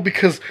don't know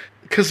because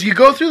you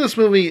go through this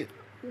movie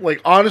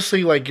like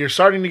honestly like you're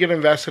starting to get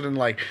invested in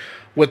like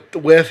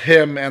with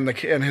him and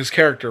his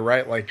character,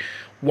 right? Like,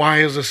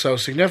 why is this so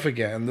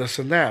significant and this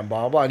and that,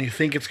 blah blah. And you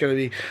think it's gonna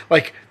be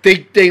like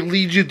they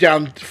lead you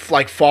down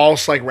like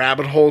false like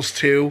rabbit holes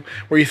too,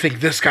 where you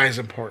think this guy's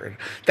important,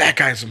 that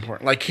guy's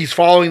important. Like he's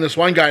following this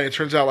one guy, and it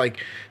turns out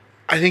like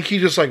I think he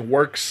just like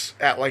works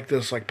at like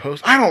this like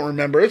post. I don't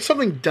remember. It's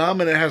something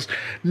dumb and it has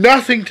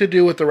nothing to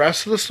do with the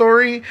rest of the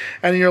story.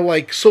 And you're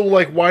like, so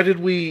like why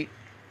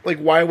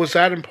was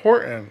that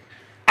important?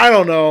 I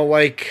don't know.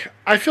 Like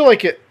I feel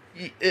like it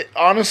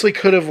honestly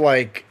could have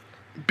like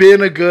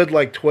been a good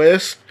like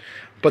twist,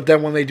 but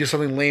then when they do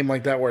something lame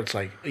like that where it's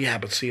like, yeah,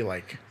 but see,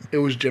 like it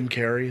was Jim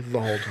Carrey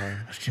the whole time.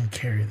 It was Jim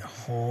Carrey the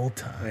whole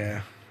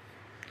time.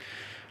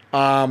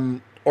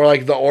 Yeah. Or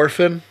like The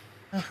Orphan.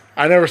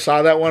 I never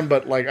saw that one,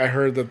 but like I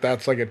heard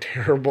that's like a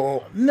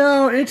terrible.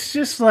 No, it's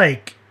just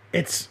like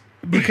it's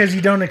because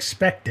you don't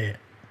expect it.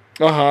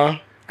 Uh-huh.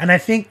 And I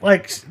think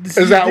like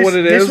is that what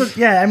it is?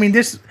 Yeah, I mean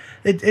this.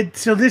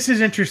 So this is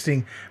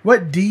interesting.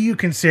 What do you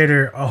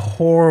consider a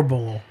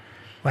horrible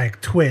like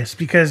twist?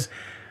 Because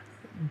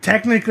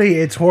technically,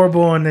 it's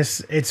horrible in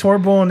this. It's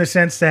horrible in the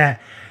sense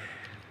that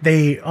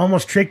they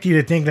almost tricked you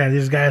to think that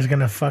this guy's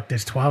gonna fuck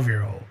this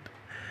 12-year-old,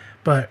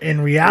 but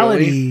in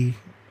reality, really?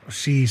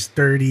 She's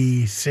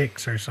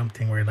 36 or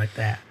something weird like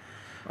that.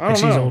 I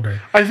don't know. She's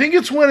older. I think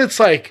it's when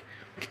it's like,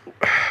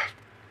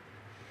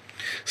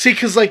 see,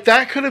 because like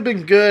that could have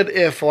been good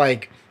if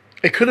like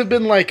it could have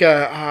been like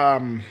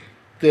a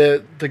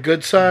the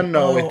Good Son.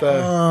 No, with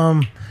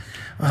the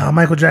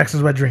Michael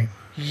Jackson's Wet Dream.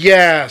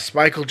 Yes,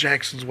 Michael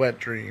Jackson's Wet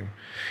Dream.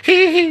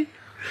 Hee.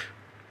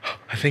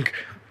 I think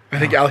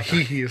Al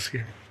Hee is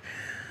here.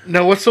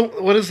 No, what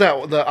is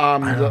that? The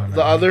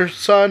other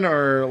son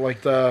or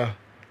like the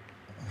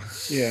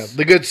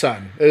The Good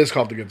Son. It is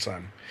called The Good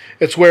Son.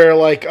 It's where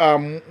like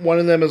one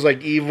of them is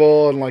like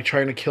evil and like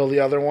trying to kill the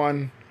other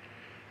one.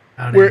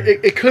 Where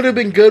it could have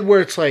been good where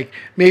it's like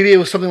maybe it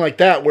was something like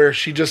that where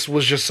she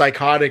was just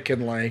psychotic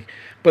and like,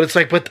 but it's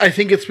like, but I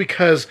think it's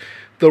because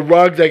the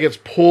rug that gets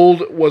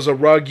pulled was a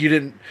rug you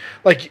didn't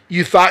like.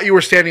 You thought you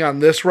were standing on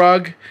this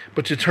rug,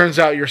 but it turns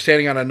out you're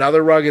standing on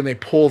another rug, and they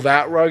pull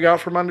that rug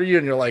out from under you,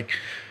 and you're like,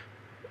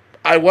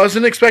 I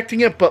wasn't expecting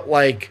it, but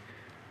like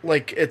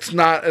it's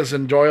not as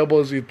enjoyable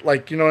as you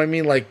like. You know what I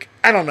mean? Like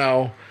I don't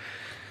know.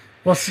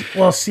 Well,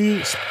 see,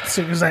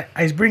 because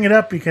I bring it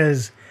up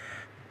because,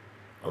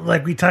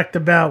 like we talked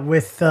about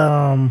with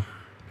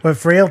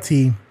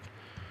Frailty,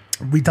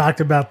 we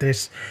talked about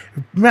this.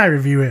 We might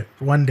review it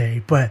one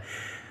day, but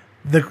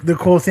the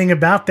cool thing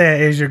about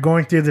that is you're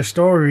going through the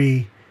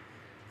story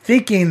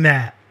thinking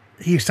that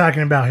he's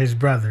talking about his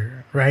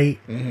brother, right?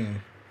 Mm-hmm.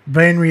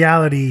 But in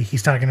reality,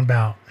 he's talking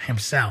about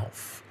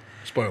himself.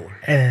 Spoiler.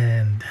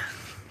 And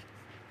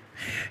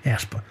yeah,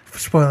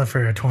 spoiler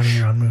for a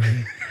 20-year-old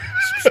movie.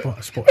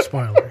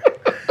 Spoiler.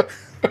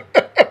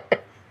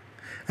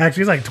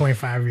 Actually, it's like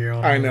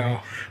 25-year-old. I know.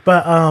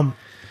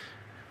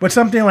 But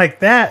something like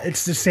that,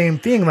 it's the same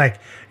thing. Like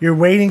you're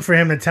waiting for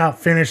him to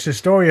finish the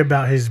story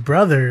about his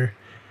brother,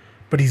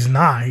 but he's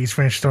not. He's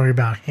finished the story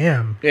about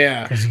him.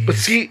 Yeah, because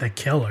he's the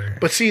killer.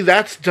 But see,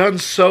 that's done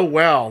so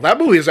well. That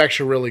movie is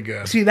actually really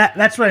good. See,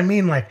 that's what I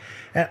mean. Like,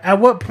 at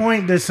what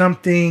point does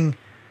something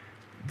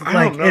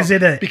like is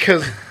it a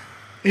because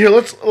here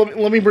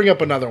let me bring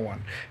up another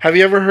one. Have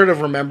you ever heard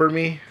of Remember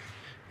Me?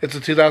 It's a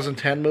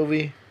 2010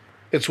 movie.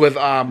 It's with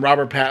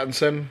Robert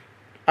Pattinson.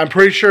 I'm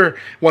pretty sure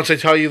once I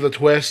tell you the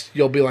twist,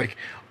 you'll be like,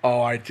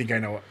 "Oh, I think I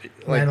know it."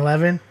 Like,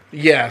 9/11.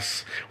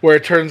 Yes, where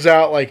it turns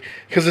out like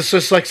because it's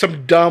just like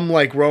some dumb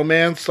like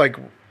romance, like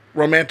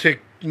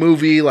romantic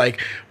movie,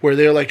 like where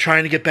they're like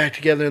trying to get back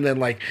together, and then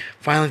like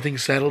finally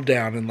things settle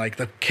down, and like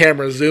the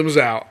camera zooms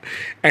out,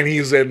 and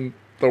he's in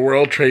the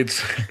World Trade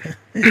Center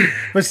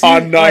But see,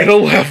 on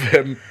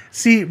 9/11.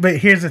 See, but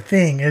here's the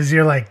thing: is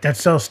you're like,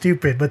 that's so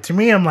stupid. But to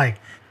me, I'm like,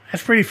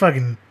 that's pretty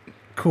fucking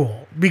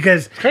cool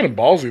because It's kind of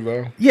ballsy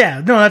though. yeah,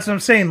 no, that's what I'm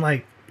saying.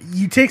 Like,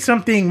 you take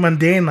something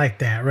mundane like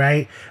that,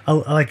 right?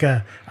 Like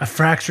a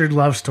fractured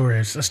love story,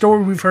 a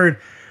story we've heard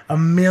a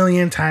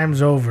million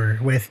times over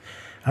with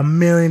a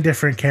million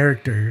different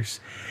characters,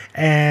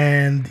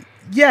 and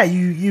yeah,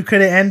 you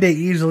could have ended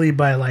easily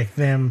by like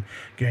them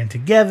getting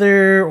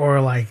together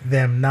or like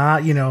them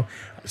not. You know,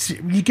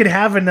 you could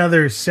have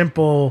another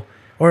simple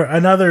or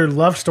another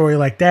love story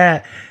like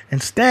that.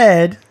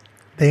 Instead,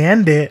 they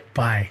end it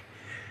by,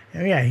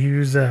 oh yeah, he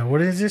was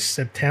what is this,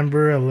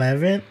 September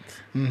 11th,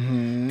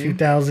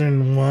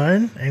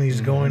 2001, and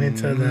he's going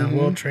into the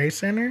World Trade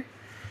Center.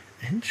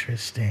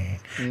 Interesting.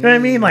 You know what I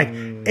mean? Like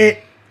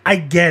I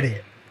get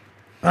it.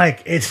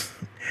 Like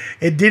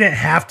it didn't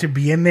have to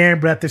be in there,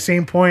 but at the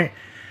same point,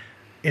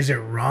 is it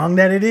wrong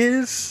that it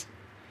is?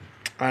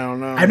 I don't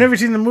know. I've never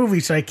seen the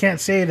movie, so I can't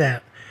say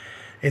that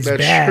it's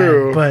That's bad.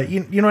 true. But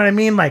you know what I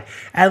mean? Like,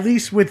 at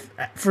least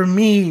for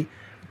me,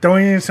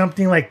 throwing in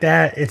something like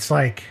that, it's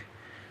like,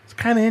 it's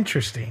kind of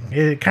interesting.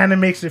 It kind of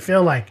makes it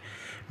feel like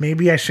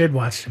maybe I should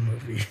watch the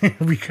movie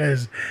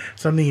because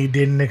something you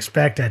didn't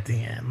expect at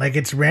the end. Like,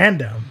 it's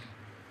random,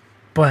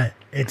 but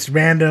it's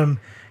random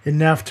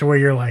enough to where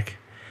you're like,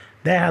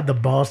 they had the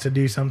balls to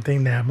do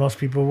something that most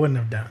people wouldn't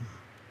have done.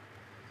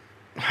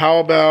 How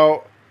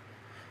about?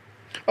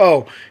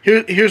 Oh,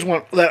 here's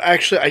one that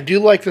actually I do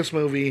like this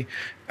movie,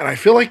 and I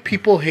feel like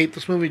people hate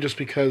this movie just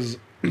because.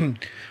 Oh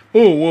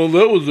well,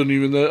 that wasn't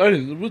even that. I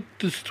didn't. What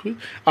this twist?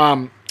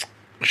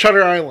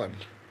 Shutter Island,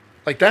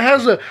 like that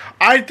has a.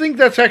 I think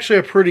that's actually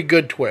a pretty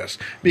good twist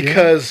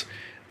because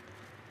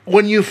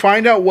when you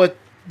find out what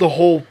the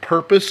whole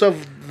purpose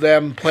of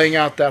them playing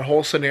out that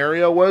whole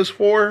scenario was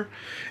for,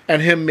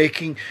 and him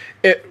making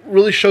it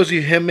really shows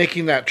you him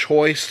making that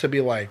choice to be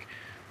like,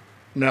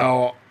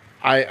 no,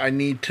 I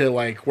need to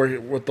like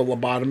work with the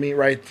lobotomy,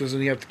 right?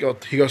 Doesn't he have to go?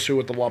 He goes through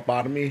with the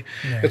lobotomy.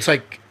 Yeah. It's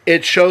like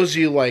it shows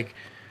you like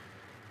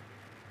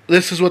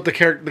this is what the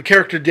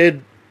character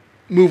did,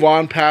 move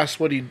on past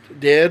what he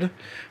did,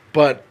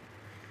 but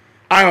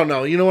I don't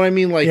know. You know what I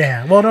mean? Like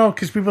yeah, well, no,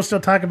 because people still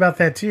talk about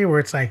that too, where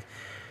it's like,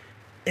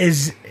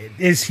 is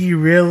he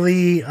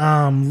really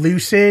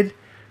lucid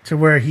to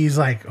where he's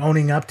like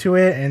owning up to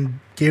it and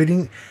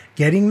getting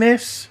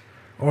this,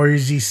 or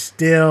is he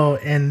still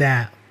in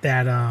that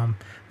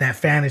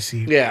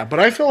fantasy? Yeah, but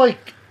I feel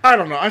like I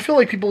don't know. I feel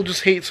like people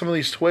just hate some of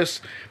these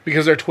twists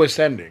because they're twist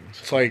endings.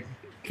 It's like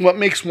what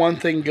makes one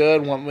thing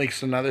good, what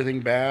makes another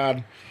thing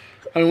bad.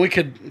 I mean, we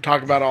could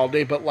talk about it all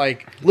day, but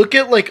like look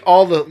at like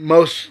all the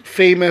most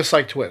famous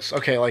like twists.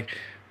 Okay, like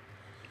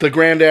the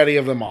granddaddy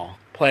of them all,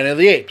 Planet of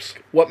the Apes.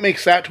 What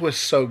makes that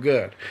twist so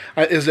good?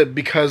 Is it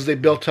because they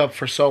built up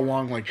for so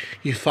long, like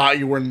you thought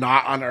you were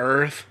not on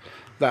Earth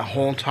that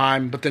whole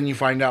time, but then you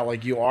find out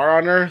like you are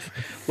on Earth?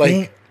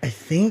 Like I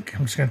think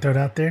I'm just gonna throw it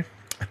out there.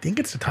 I think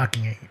it's the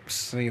Talking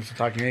Apes. I think it's the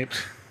Talking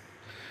Apes.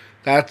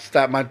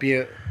 That might be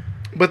it.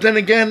 But then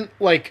again,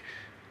 like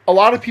a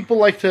lot of people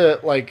like to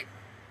like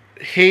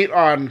hate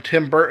on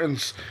Tim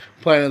Burton's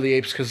Planet of the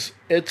Apes because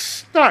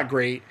it's not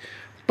great.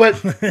 But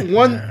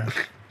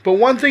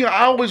one thing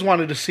I always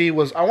wanted to see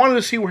was I wanted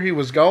to see where he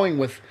was going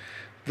with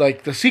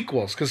like the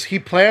sequels because he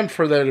planned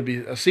for there to be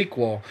a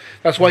sequel.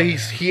 That's why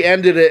he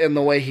ended it in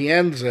the way he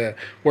ends it,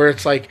 where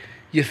it's like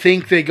you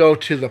think they go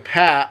to the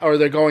past or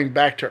they're going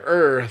back to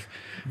Earth,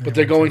 but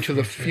they're going to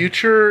the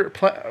future,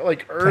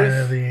 like Earth.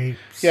 Planet of the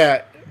Apes.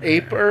 Yeah,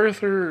 Ape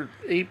Earth or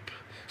Ape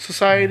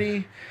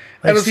Society.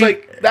 Like, And it's see,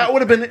 like that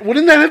would have been.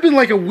 Wouldn't that have been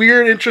like a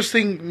weird,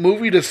 interesting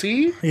movie to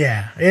see?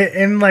 Yeah,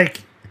 and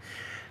like,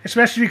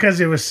 especially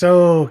because it was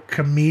so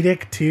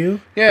comedic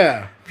too.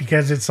 Yeah,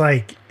 Because it's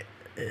like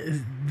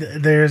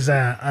there's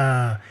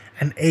an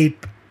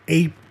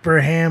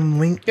Abraham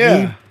Lincoln.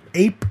 Yeah.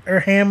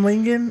 Abraham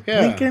Lincoln.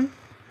 Yeah. Lincoln.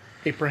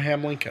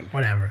 Abraham Lincoln.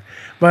 Whatever.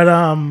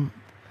 But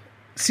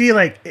see,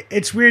 like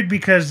it's weird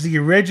because the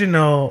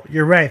original.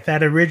 You're right.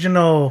 That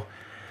original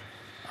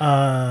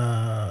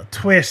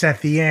twist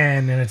at the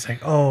end, and it's like,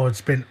 oh,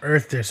 it's been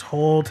Earth this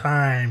whole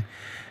time.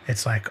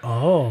 It's like,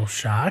 oh,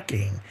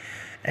 shocking.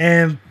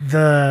 And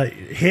the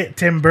hit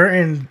Tim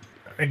Burton,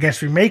 I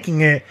guess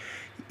remaking it,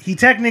 he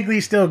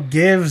technically still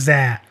gives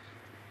that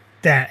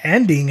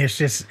ending. It's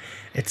just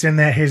it's in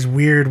that his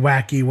weird,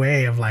 wacky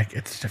way of like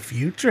it's the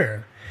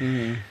future,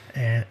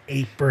 and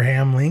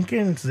Abraham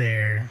Lincoln's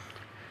there,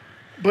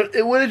 But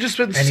it would have just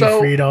been and he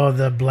freed all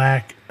the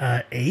black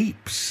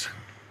apes.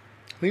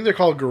 I think they're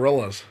called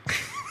gorillas.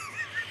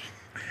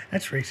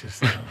 That's racist.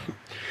 Though.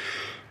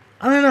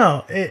 I don't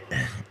know.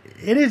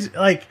 It is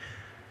like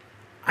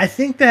I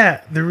think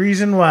that the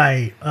reason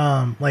why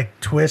like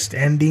twist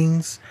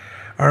endings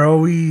are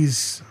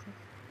always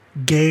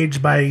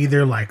gauged by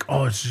either like,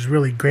 oh, it's just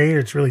really great or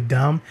it's really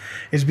dumb,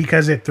 is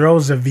because it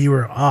throws the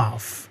viewer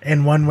off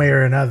in one way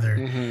or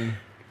another.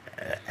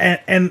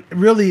 And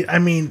really, I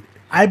mean,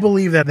 I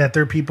believe that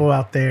there are people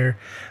out there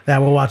that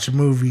will watch a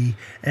movie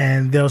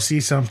and they'll see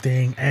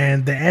something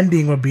and the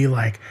ending would be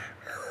like,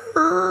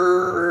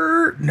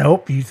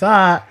 nope, you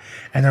thought.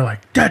 And they're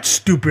like, that's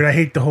stupid. I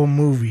hate the whole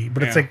movie.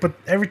 But it's like, but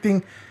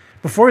everything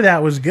before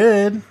that was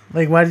good.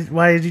 Like,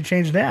 why did you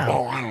change now?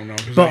 Oh, I don't know.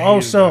 But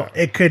also,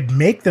 it could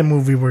make the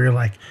movie where you're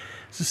like,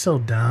 this is so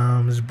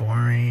dumb, it's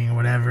boring,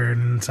 whatever.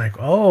 And it's like,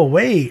 oh,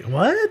 wait,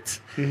 what?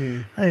 I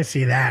didn't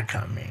see that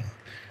coming.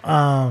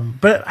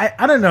 But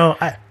I don't know.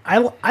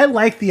 I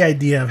like the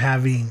idea of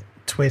having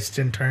twists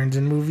and turns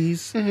in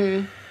movies.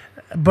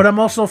 But I'm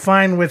also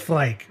fine with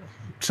like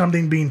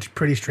something being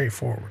pretty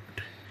straightforward.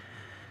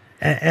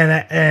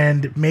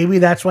 And maybe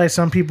that's why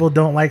some people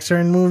don't like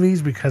certain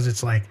movies, because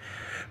it's like,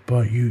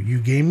 but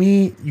you gave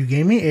me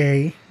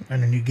A,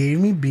 and then you gave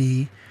me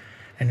B,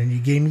 and then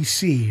you gave me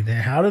C.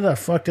 Then how the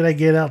fuck did I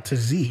get out to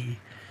Z?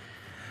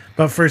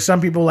 But for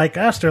some people like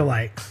us, they're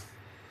like,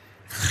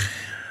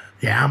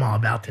 yeah, I'm all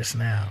about this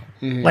now.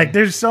 Like,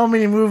 there's so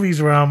many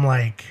movies where I'm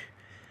like,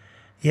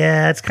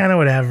 yeah, it's kind of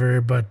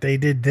whatever, but they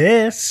did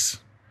this,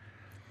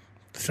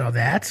 so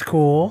that's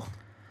cool.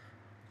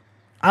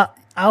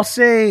 I'll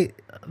say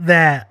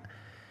that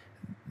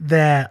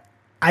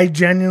I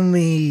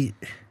genuinely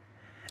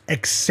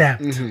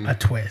accept a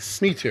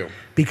twist. Me too.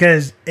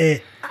 Because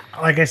it,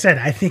 like I said,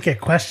 I think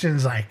it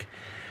questions like,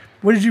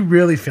 what did you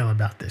really feel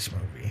about this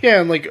movie?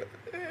 Yeah, and like,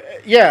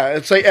 yeah,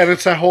 it's like, and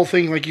it's that whole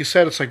thing, like you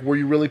said, it's like, were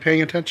you really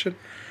paying attention?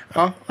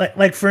 Huh?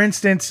 Like for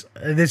instance,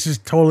 this is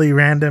totally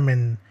random,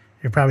 and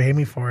you'll probably hate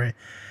me for it,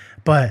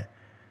 but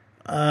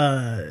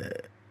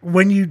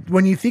when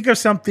you think of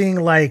something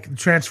like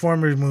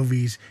Transformers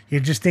movies, you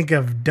just think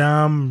of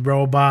dumb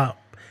robot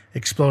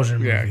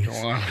explosion movies.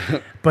 Go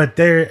on. But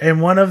there,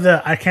 in one of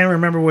the, I can't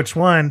remember which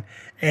one,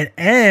 it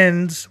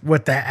ends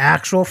with the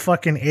actual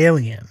fucking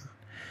alien,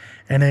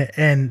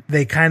 and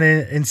they kind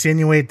of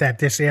insinuate that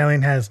this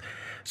alien has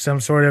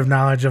some sort of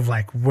knowledge of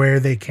like where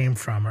they came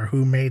from or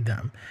who made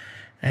them,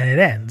 and it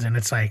ends, and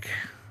it's like,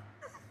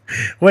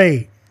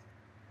 wait,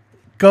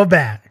 go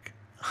back,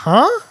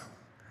 huh?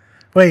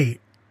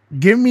 Wait,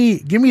 give me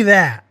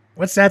that.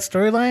 What's that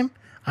storyline?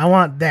 I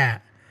want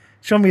that.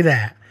 Show me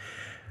that.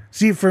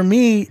 See, for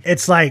me,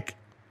 it's like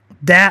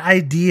that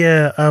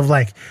idea of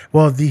like,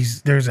 well,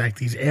 there's like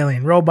these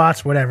alien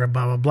robots, whatever,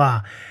 blah blah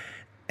blah.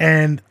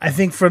 And I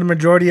think for the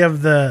majority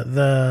of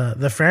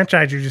the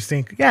franchise, you just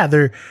think, yeah,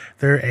 they're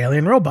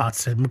alien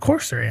robots, and of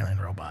course they're alien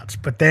robots.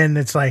 But then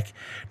it's like,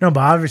 no,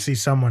 but obviously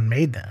someone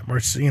made them, or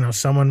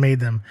someone made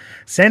them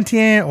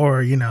sentient,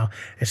 or it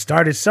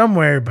started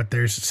somewhere, but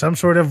there's some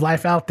sort of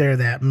life out there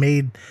that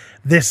made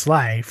this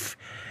life,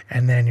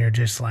 and then you're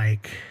just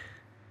like,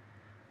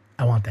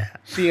 I want that.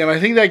 See, and I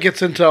think that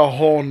gets into a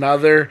whole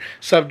nother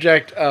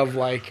subject of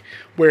like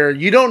where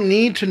you don't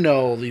need to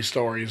know these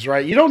stories,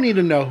 right? You don't need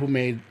to know who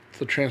made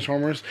the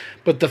Transformers,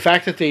 but the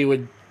fact that they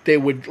would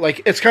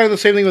like, it's kind of the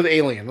same thing with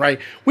Alien, right?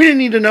 We didn't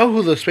need to know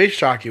who the space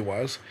jockey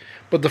was,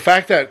 but the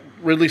fact that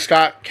Ridley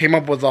Scott came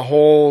up with a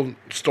whole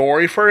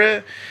story for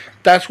it,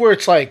 that's where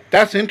it's like,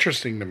 that's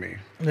interesting to me.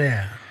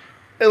 Yeah.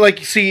 Like,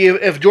 see,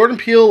 if Jordan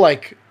Peele,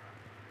 like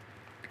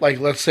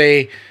let's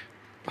say,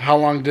 how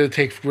long did it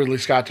take Ridley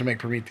Scott to make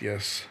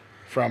Prometheus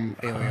from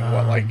Alien?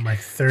 What, like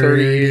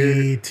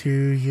 32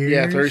 years?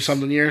 Yeah,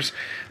 30-something years.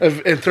 In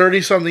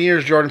 30-something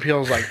years, Jordan Peele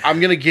was like, I'm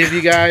going to give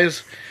you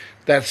guys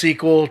that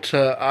sequel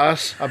to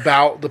Us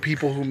about the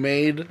people who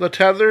made The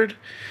Tethered.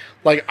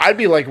 Like, I'd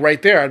be like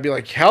right there. I'd be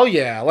like, hell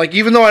yeah. Like,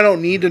 even though I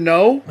don't need to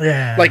know,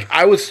 like,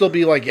 I would still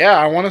be like, yeah,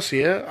 I want to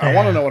see it. I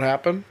want to know what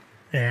happened.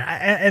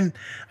 Yeah, and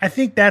I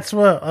think that's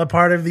what a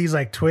part of these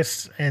like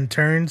twists and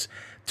turns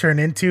turn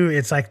into.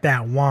 It's like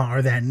that want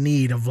or that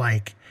need of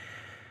like,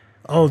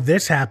 oh,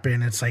 this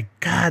happened. It's like,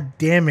 God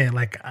damn it.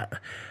 Like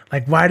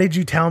why did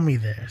you tell me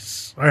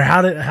this? Or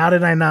how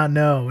did I not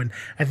know? And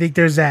I think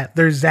there's that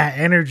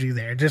energy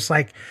there. Just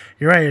like,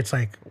 you're right. It's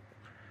like,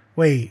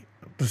 wait,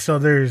 so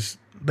there's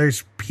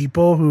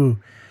people who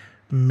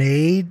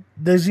made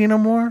the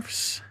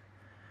xenomorphs,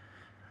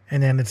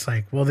 and then it's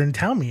like, well, then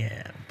tell me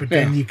it. But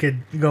then you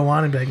could go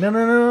on and be like,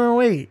 no,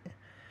 wait.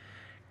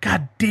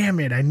 God damn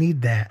it, I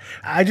need that.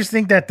 I just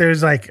think that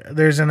there's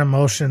an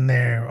emotion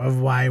there of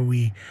why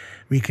we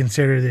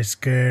consider this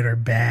good or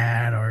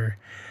bad or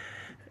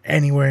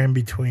anywhere in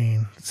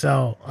between.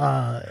 So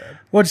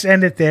we'll just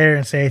end it there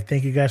and say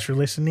thank you guys for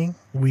listening.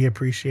 We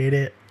appreciate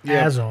it,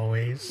 as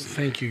always.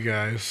 Thank you,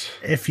 guys.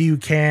 If you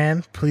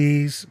can,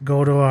 please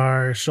go to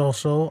our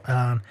social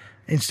on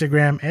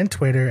Instagram and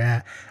Twitter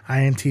at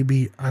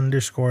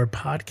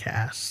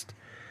INTB_podcast.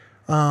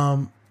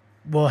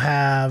 We'll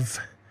have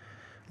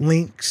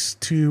links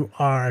to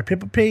our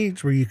Pippa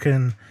page where you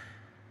can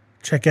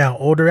check out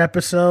older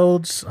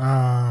episodes.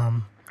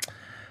 I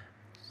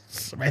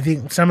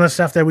think some of the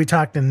stuff that we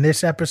talked in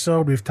this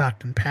episode, we've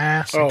talked in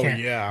past. I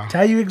can't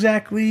tell you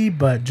exactly,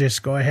 but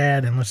just go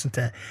ahead and listen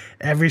to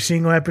every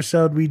single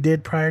episode we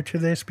did prior to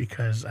this,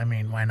 because, I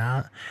mean, why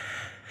not?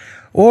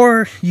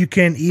 Or you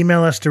can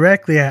email us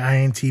directly at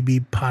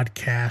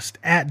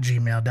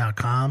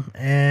intbpodcast@gmail.com.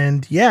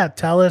 And yeah,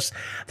 tell us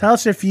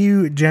if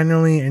you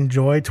genuinely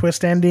enjoy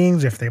twist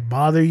endings, if they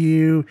bother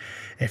you,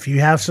 if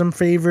you have some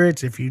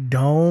favorites, if you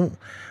don't,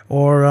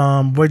 or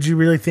what you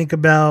really think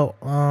about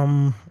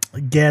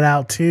Get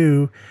Out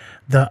 2,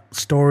 The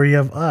Story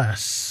of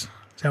Us.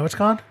 Is that what it's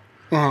called?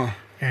 Uh-huh.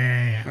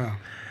 Yeah.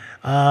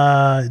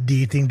 Do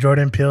you think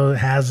Jordan Peele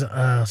has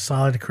a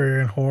solid career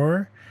in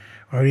horror?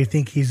 Or do you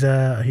think he's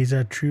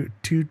a true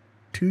two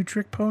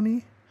trick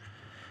pony?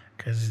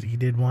 Because he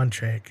did one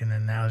trick and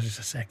then now it's just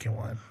a second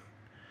one.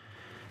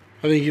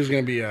 I think he's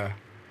going to be a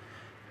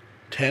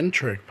 10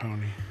 trick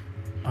pony.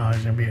 Oh,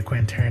 he's going to be a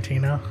Quentin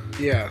Tarantino?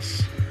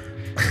 Yes.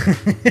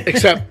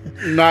 Except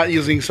not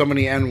using so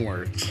many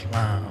N-words.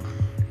 Wow.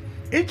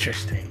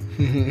 Interesting.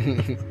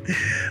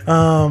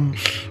 But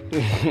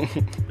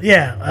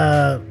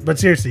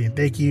seriously,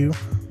 thank you.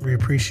 We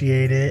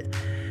appreciate it.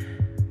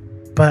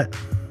 But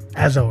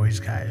as always,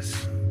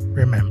 guys,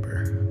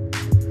 remember,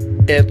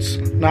 it's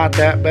not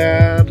that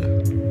bad.